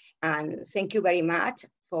 And thank you very much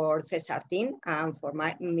for CESAR team and for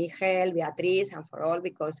Miguel, Beatriz, and for all,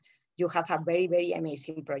 because you have a very, very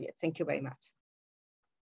amazing project. Thank you very much.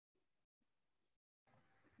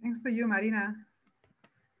 Thanks to you, Marina.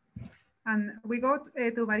 And we go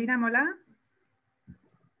to Marina Mola.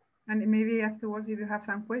 And maybe afterwards, if you have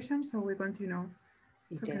some questions, so we continue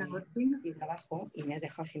talking about things. Y trabajo y me has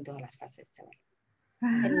dejado sin todas las fases, chaval.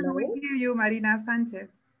 We hear you, Marina Sánchez.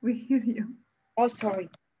 We hear you. Oh, sorry.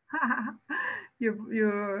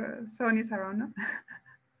 Your son is around, no?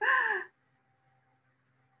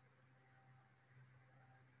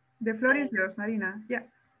 The floor is yours, Marina. Yeah,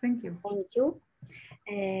 thank you. Thank you.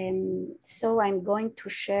 So I'm going to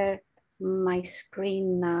share my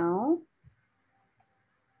screen now.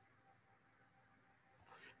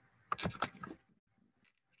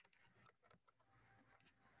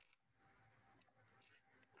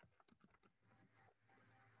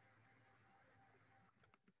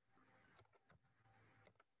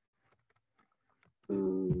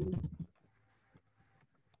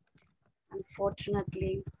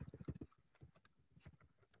 Unfortunately,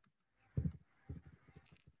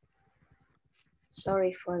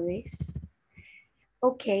 sorry for this.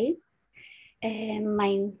 Okay,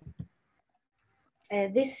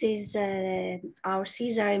 this is our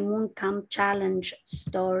CESAR Moon Camp Challenge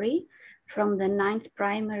story from the 9th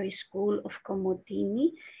Primary School of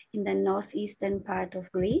Komotini in the northeastern part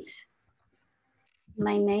of Greece.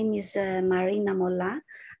 My name is Marina Mola.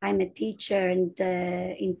 I'm a teacher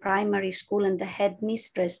in primary school and the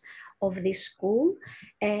headmistress of this school.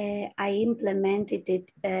 I implemented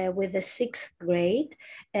it with the 6th grade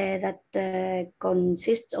that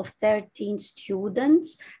consists of 13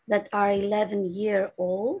 students that are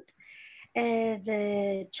 11-year-old.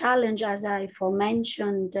 The challenge, as I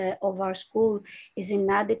aforementioned, of our school is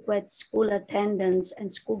inadequate school attendance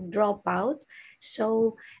and school dropout.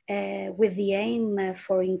 So with the aim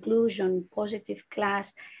for inclusion, positive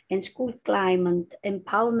class and school climate,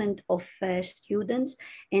 empowerment of students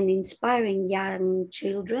and inspiring young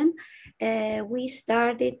children, we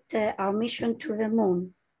started our mission to the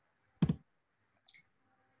moon.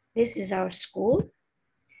 This is our school.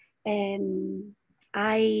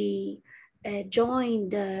 I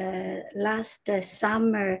joined last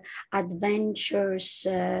summer adventures,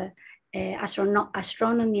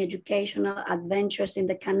 astronomy educational adventures in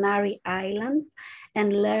the Canary Island,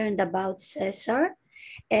 and learned about CESAR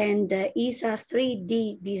and ESA's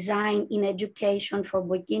 3D design in education for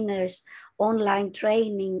beginners online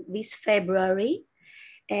training this February.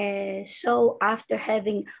 So after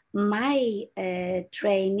having my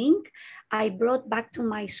training, I brought back to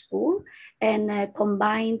my school and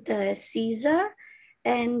combined CESAR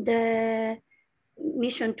and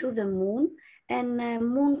Mission to the Moon and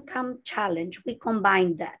Moon Camp Challenge. We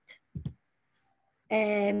combined that.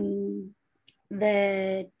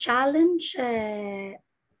 The challenge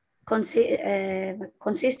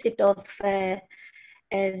consisted of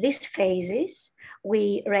these phases.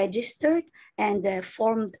 We registered and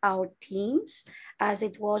formed our teams as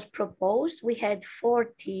it was proposed. We had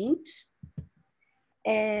 4 teams.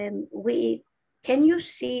 Can you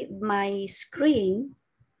see my screen?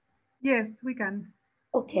 Yes, we can.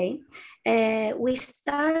 Okay. We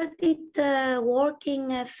started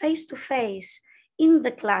working face-to-face in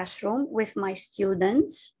the classroom with my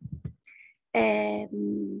students,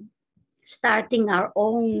 starting our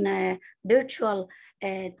own virtual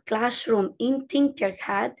classroom in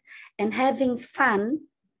Tinkercad and having fun,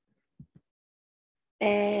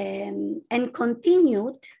 and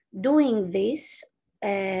continued doing this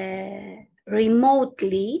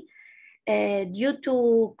remotely due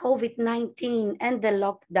to COVID-19 and the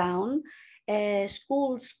lockdown.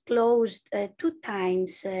 Schools closed 2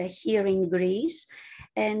 times here in Greece.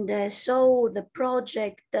 And so the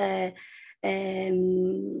project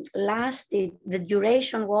lasted, the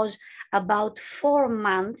duration was about 4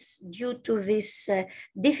 months due to these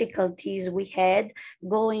difficulties we had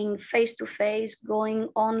going face-to-face, going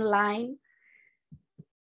online.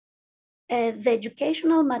 The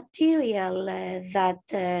educational material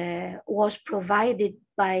that was provided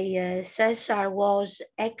by CESAR was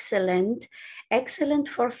excellent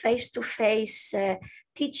for face-to-face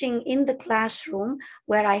teaching in the classroom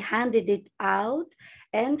where I handed it out,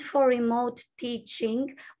 and for remote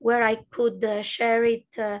teaching where I could share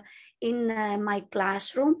it in my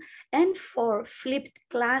classroom, and for flipped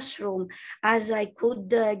classroom as I could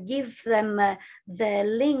give them the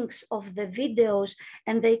links of the videos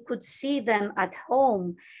and they could see them at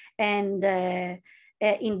home and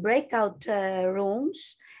in breakout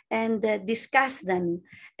rooms and discuss them.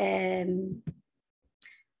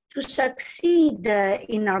 To succeed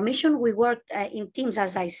in our mission, we worked in teams,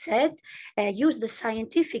 as I said, used the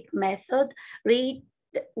scientific method, read,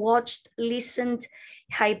 watched, listened,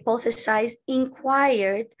 hypothesized,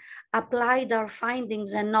 inquired, applied our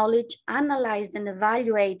findings and knowledge, analyzed and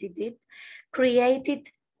evaluated it, created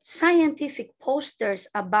scientific posters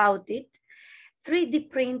about it, 3D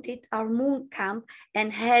printed our moon camp,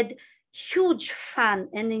 and had huge fun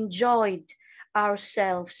and enjoyed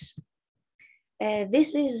ourselves.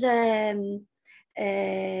 This is a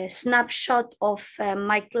snapshot of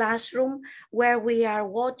my classroom where we are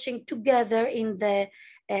watching together in the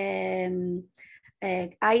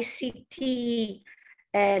ICT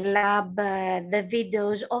lab the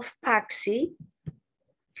videos of Paxi.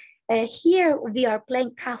 Here we are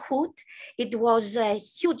playing Kahoot. It was a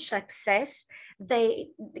huge success. They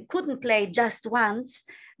couldn't play just once.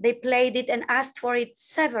 They played it and asked for it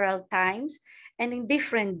several times and in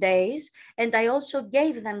different days. And I also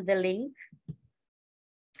gave them the link.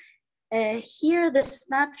 Here the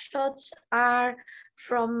snapshots are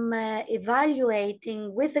from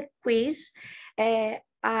evaluating with a quiz.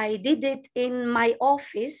 I did it in my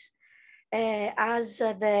office as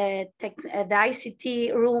the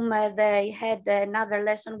ICT room, they had another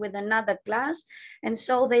lesson with another class. And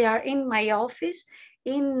so they are in my office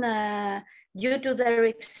due to the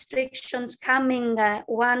restrictions coming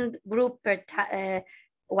one group per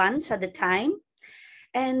once at a time.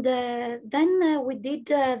 And then we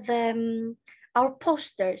did our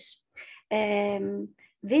posters.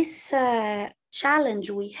 This challenge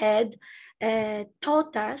we had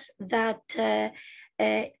taught us that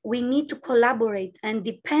we need to collaborate and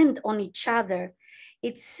depend on each other.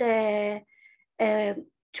 It's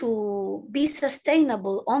to be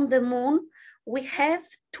sustainable on the moon, we have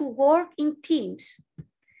to work in teams.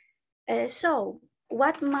 So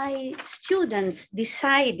what my students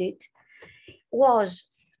decided was,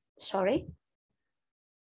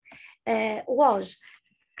 was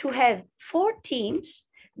to have 4 teams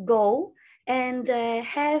go and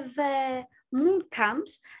have moon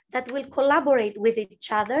camps that will collaborate with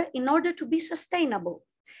each other in order to be sustainable.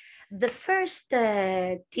 The first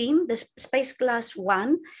team, the Space Class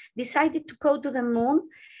 1, decided to go to the moon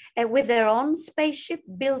with their own spaceship,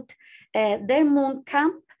 build their moon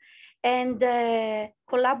camp, and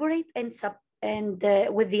collaborate and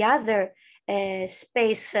with the other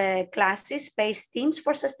space classes, space teams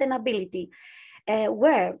for sustainability,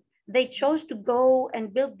 where they chose to go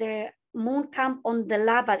and build their moon camp on the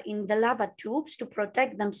lava, in the lava tubes, to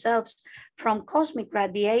protect themselves from cosmic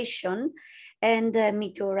radiation and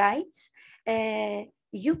meteorites.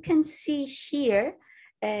 You can see here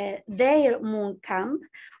their moon camp.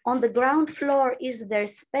 On the ground floor is their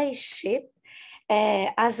spaceship,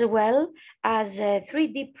 as well as a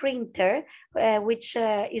 3D printer, which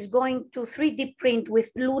is going to 3D print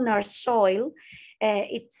with lunar soil.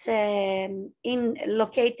 It's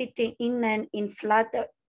located in an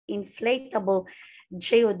inflatable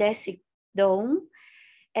geodesic dome.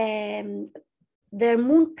 Their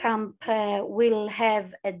moon camp will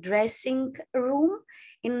have a dressing room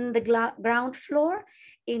in the ground floor.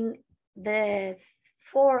 In the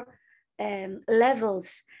 4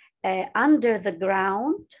 levels under the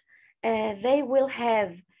ground, they will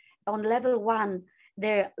have on level 1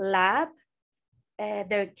 their lab,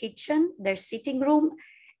 their kitchen, their sitting room,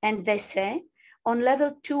 and WC. On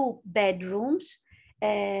level 2, bedrooms,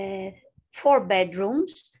 4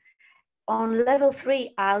 bedrooms. On level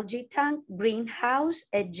 3, algae tank, greenhouse,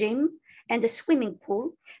 a gym, and a swimming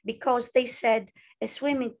pool, because they said a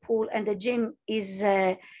swimming pool and a gym is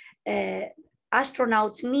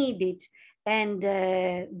astronauts needed, and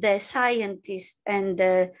the scientists and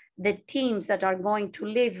the teams that are going to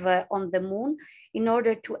live on the moon in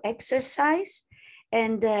order to exercise,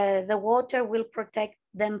 and the water will protect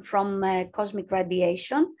them from cosmic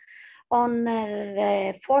radiation. On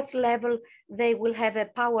the 4th level, they will have a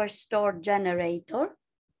power store generator.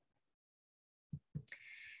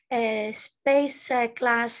 Space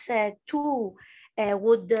class 2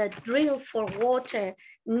 would drill for water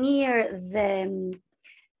near the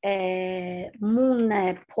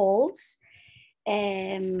moon poles.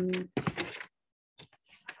 And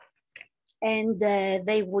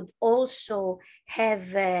they would also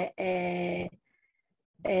have a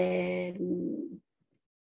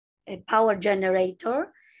power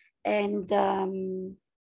generator, and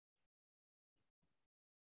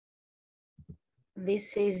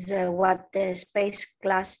this is what the Space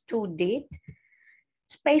Class 2 did.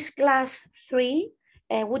 Space Class 3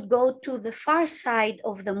 would go to the far side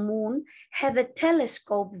of the moon, have a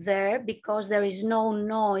telescope there because there is no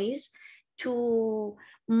noise, to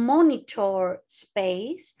monitor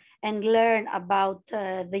space and learn about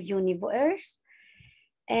the universe.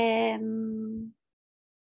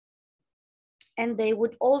 And they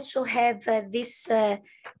would also have this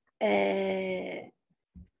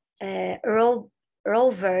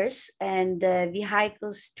rovers and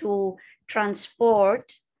vehicles to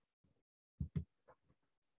transport.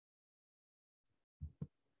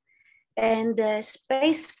 And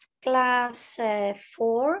Space Class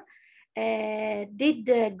 4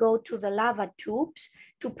 did go to the lava tubes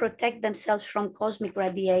to protect themselves from cosmic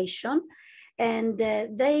radiation. And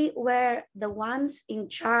they were the ones in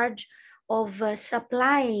charge of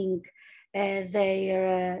supplying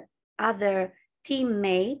their other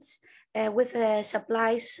teammates with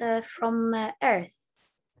supplies from Earth,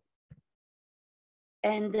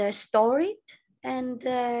 and store it, and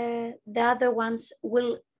the other ones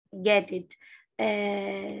will get it.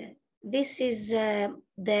 This is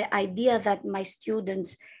the idea that my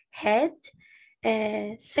students had.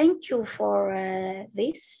 Thank you for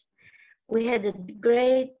this. We had a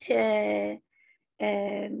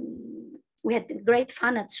great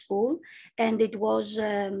fun at school, and it was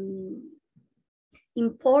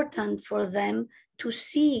important for them to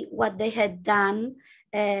see what they had done,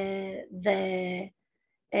 the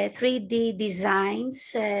 3D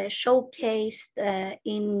designs showcased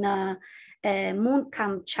in Moon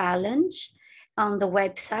Camp Challenge on the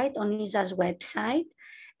website, on ESA's website,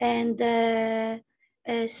 and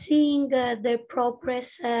seeing their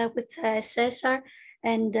progress with CESAR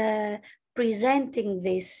and presenting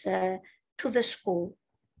this to the school.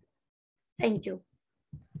 Thank you.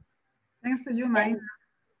 Thanks to you, Marina.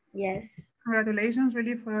 Yes. Congratulations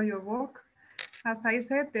really for your work. As I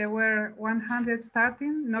said, there were 100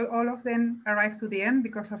 starting. Not all of them arrived to the end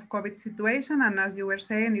because of COVID situation. And as you were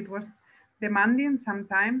saying, it was demanding some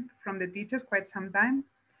time from the teachers, quite some time,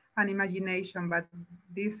 and imagination. But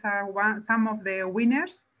these are some of the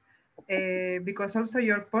winners because also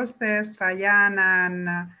your posters, Rayan and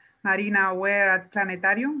Marina, were at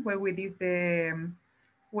Planetarium where we did the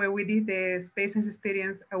Space and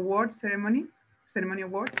Experience Awards ceremony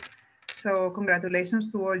awards. So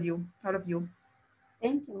congratulations to all of you.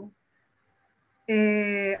 Thank you.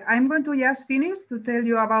 I'm going to just finish to tell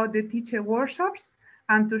you about the teacher workshops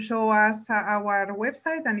and to show us our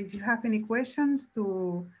website. And if you have any questions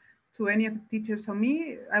to any of the teachers or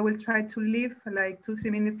me, I will try to leave like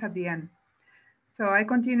 2-3 minutes at the end. So I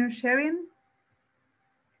continue sharing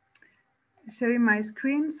my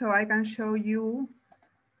screen so I can show you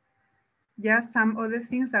just some other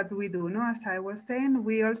things that we do. No? As I was saying,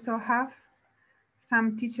 we also have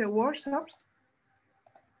some teacher workshops.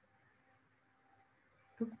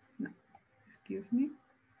 No, excuse me.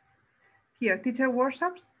 Here, teacher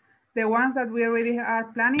workshops, the ones that we already are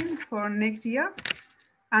planning for next year.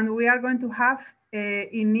 And we are going to have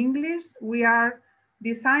in English, we are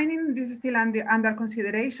designing, this is still under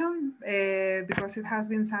consideration because there has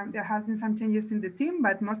been some changes in the team,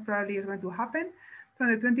 but most probably is going to happen from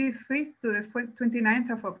the 25th to the 29th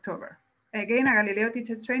of October. Again, a Galileo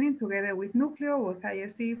teacher training together with Núcleo, with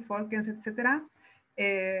AEACI, Folkens, etc.,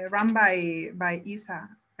 run by ESA.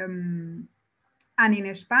 And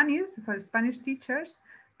in Spanish, for Spanish teachers,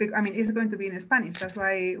 I mean, it's going to be in Spanish. That's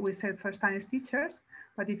why we said for Spanish teachers.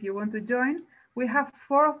 But if you want to join, we have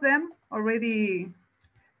 4 of them already.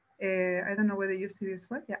 I don't know whether you see this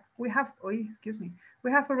one. Yeah, we have, excuse me.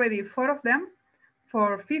 We have already 4 of them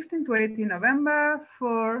for 15 to 18 November,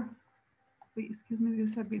 for, excuse me,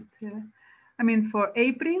 this is a bit, I mean, for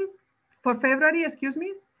February, excuse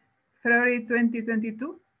me, February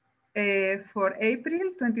 2022, for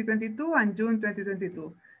April 2022 and June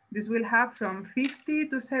 2022. This will have from 50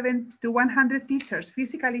 to 70 to 100 teachers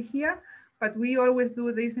physically here, but we always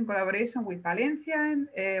do this in collaboration with Valencia,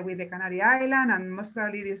 with the Canary Island, and most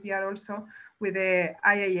probably this year also with the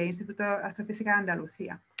IAA, Instituto Astrofísica de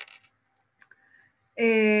Andalucía.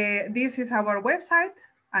 This is our website.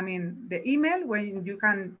 I mean, the email when you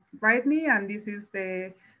can write me, and this is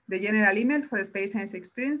the general email for the Space Science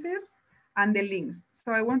Experiences and the links.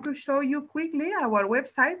 So I want to show you quickly our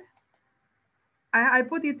website. I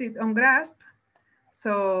put it on Grasp.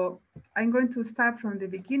 So I'm going to start from the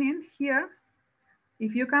beginning here.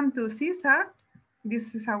 If you come to CESAR,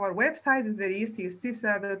 this is our website. It's very easy,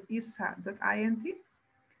 cesar.esa.int.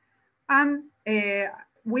 And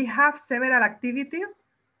we have several activities.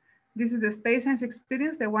 This is the Space Science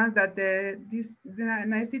Experience, the ones that the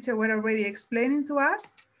nice teacher were already explaining to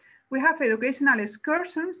us. We have educational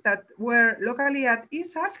excursions that were locally at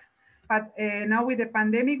ESAC, but now with the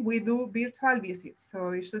pandemic, we do virtual visits.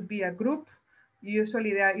 So it should be a group.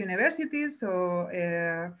 Usually they are universities, so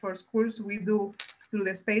for schools, we do through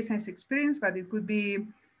the Space Science Experience, but it could be,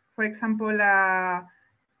 for example,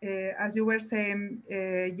 as you were saying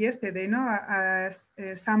yesterday,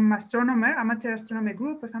 some astronomer, amateur astronomy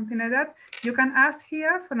group or something like that, you can ask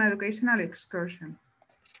here for an educational excursion.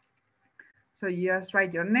 So you just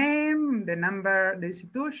write your name, the number, the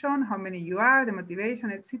institution, how many you are, the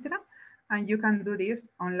motivation, etc. And you can do this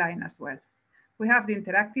online as well. We have the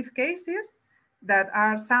interactive cases that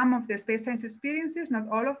are some of the Space Science Experiences, not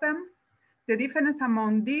all of them. The difference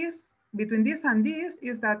among these, between this and this,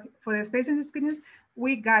 is that for the Space Science Experience,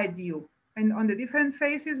 we guide you. And on the different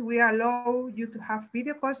phases, we allow you to have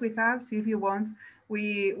video calls with us if you want.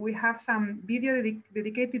 We have some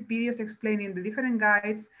dedicated videos explaining the different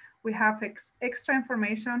guides. We have extra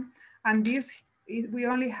information. And we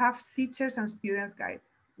only have teachers and students guide.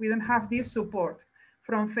 We don't have this support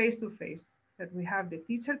from phase to phase. That we have the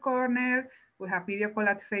teacher corner, we have video call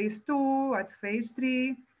at phase 2, at phase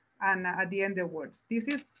 3, and at the end the words. This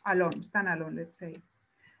is alone, standalone, let's say.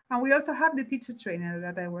 And we also have the teacher trainer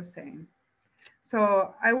that I was saying.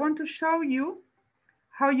 So I want to show you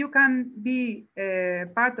how you can be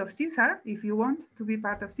part of CESAR. If you want to be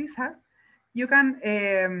part of CESAR, you can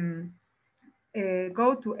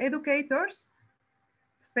go to Educators,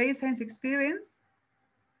 Space Science Experience.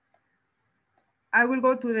 I will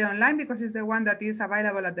go to the online because it's the one that is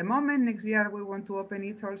available at the moment. Next year, we want to open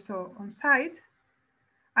it also on site.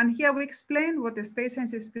 And here we explain what the Space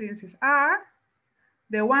Science Experiences are,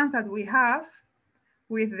 the ones that we have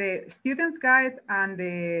with the students guide and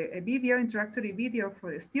the video, introductory video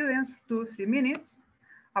for the students, 2-3 minutes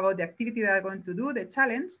about the activity that are going to do, the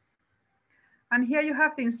challenge. And here you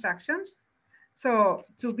have the instructions. So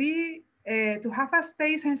to have a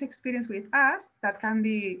Space Science Experience with us, that can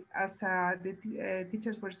be, as the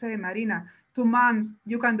teachers were saying, Marina, 2 months,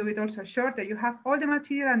 you can do it also shorter. You have all the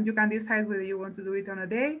material and you can decide whether you want to do it on a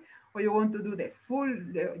day or you want to do the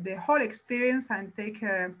whole experience and take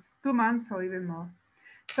 2 months or even more.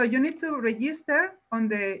 So you need to register on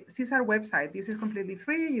the CESAR website. This is completely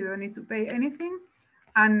free. You don't need to pay anything.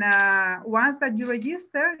 And once that you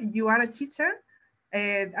register, you are a teacher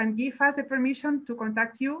and give us the permission to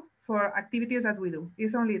contact you for activities that we do.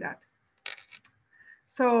 It's only that.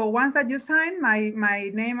 So once that you sign,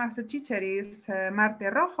 my name as a teacher is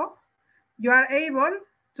Marte Rojo, you are able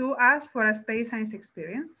to ask for a Space Science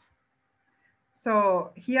Experience.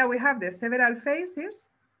 So here we have the several phases.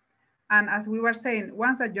 And as we were saying,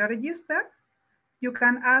 once that you're registered, you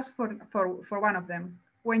can ask for one of them.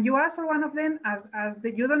 When you ask for one of them,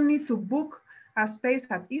 you don't need to book a space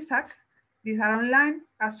at ESAC. These are online.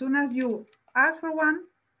 As soon as you ask for one,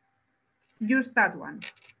 you start one.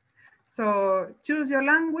 So choose your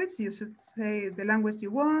language. You should say the language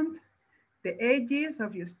you want, the ages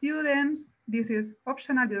of your students. This is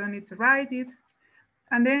optional. You don't need to write it.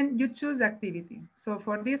 And then you choose the activity. So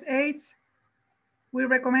for this age, we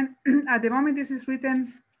recommend, at the moment, this is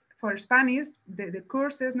written for Spanish, the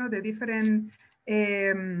courses, the different,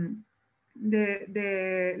 the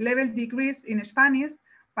level degrees in Spanish,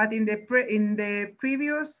 but on the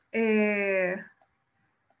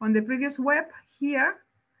previous web here,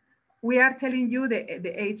 we are telling you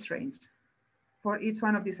the age range for each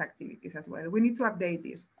one of these activities as well. We need to update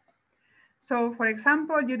this. So for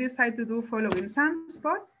example, you decide to do following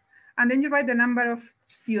sunspots, and then you write the number of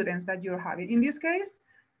students that you're having. In this case,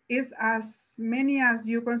 is as many as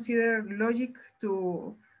you consider logic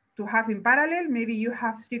to have in parallel. Maybe you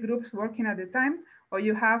have 3 groups working at the time, or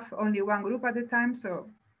you have only 1 group at the time. So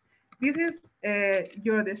this is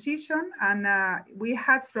your decision. And we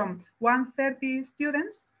had from 130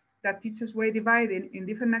 students that teachers were divided in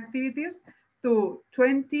different activities to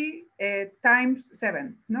 20 times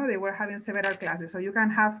 7. No, they were having several classes. So you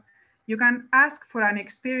can ask for an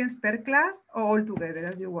experience per class or all together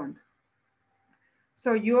as you want.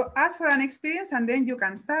 So you ask for an experience and then you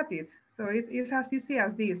can start it. So it's as easy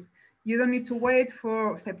as this. You don't need to wait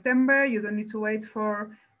for September. You don't need to wait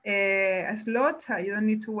for a slot. You don't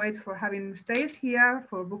need to wait for having stays here,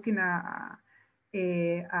 for booking a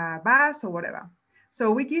bus or whatever.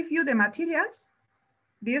 So we give you the materials.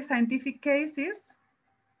 These scientific cases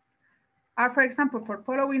are, for example, for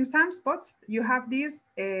following sunspots. You have these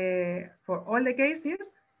for all the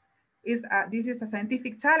cases. This is a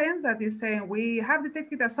scientific challenge that is saying we have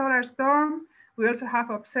detected a solar storm. We also have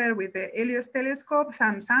observed with the Helios telescope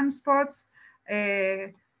some sunspots.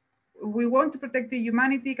 We want to protect the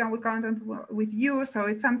humanity. Can we count on with you? So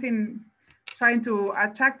it's something trying to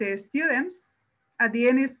attract the students. At the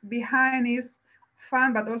end, is behind is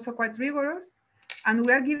fun, but also quite rigorous. And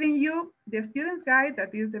we are giving you the student's guide,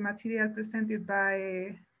 that is the material presented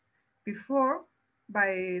by before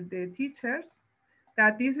by the teachers,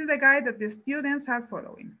 that this is the guide that the students are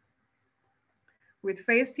following. With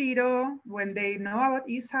phase 0, when they know about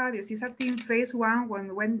ESA, the CESAR team, phase 1,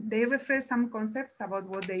 when they refresh some concepts about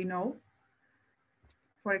what they know.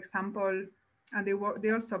 For example, and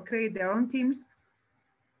they also create their own teams.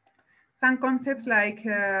 Some concepts like,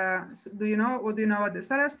 what do you know about the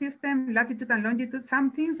solar system, latitude and longitude,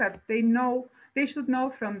 some things that they should know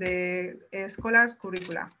from the scholars'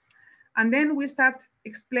 curricula. And then we start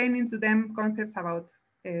explaining to them concepts about,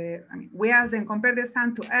 we ask them compare the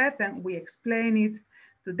sun to Earth, and we explain it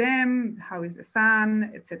to them, how is the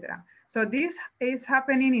sun, etc. So this is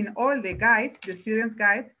happening in all the guides, the student's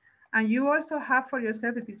guide, and you also have for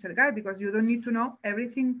yourself the teacher guide, because you don't need to know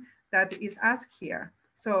everything that is asked here.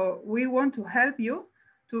 So we want to help you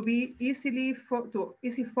to be easy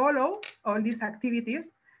follow all these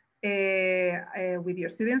activities with your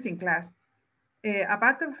students in class.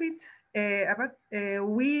 Apart of it,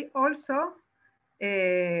 we also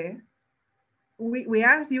we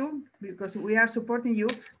ask you, because we are supporting you,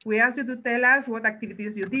 we ask you to tell us what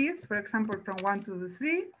activities you did, for example, from 1 to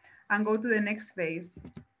 3, and go to the next phase.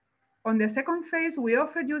 On the second phase, we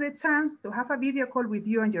offered you the chance to have a video call with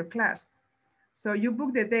you and your class. So you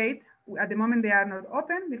book the date. At the moment, they are not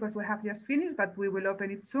open because we have just finished, but we will open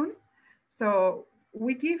it soon. So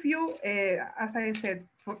we give you, as I said,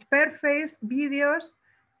 for per phase videos,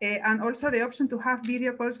 and also the option to have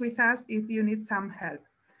video calls with us if you need some help.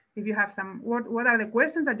 If you have some, what are the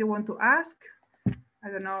questions that you want to ask? I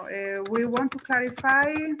don't know, we want to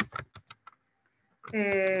clarify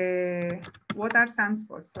what are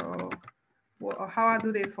sunspots, so how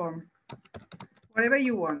do they form? Whatever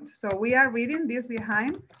you want. So we are reading this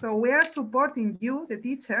behind. So we are supporting you, the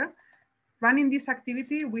teacher, running this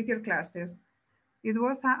activity with your classes. It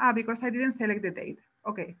was, because I didn't select the date.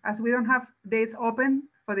 Okay, as we don't have dates open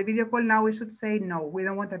for the video call, now we should say no, we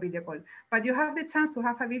don't want a video call. But you have the chance to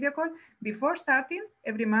have a video call. Before starting,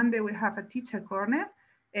 every Monday we have a teacher corner.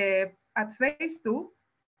 At phase 2,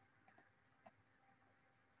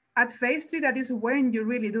 at phase 3, that is when you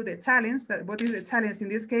really do the challenge. What is the challenge? In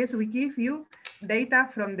this case, we give you data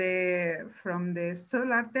from the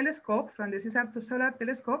solar telescope, from the CESAR solar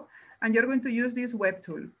telescope, and you're going to use this web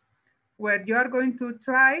tool, where you are going to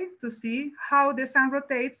try to see how the sun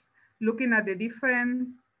rotates, looking at the different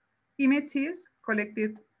images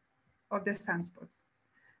collected of the sunspots.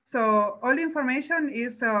 So all the information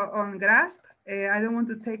is on GRASP. I don't want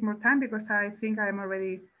to take more time because I think I'm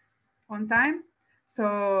already on time.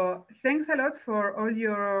 So thanks a lot for all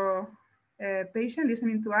your patience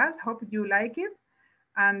listening to us. Hope you like it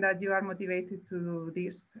and that you are motivated to do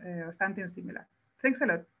this or something similar. Thanks a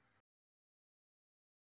lot.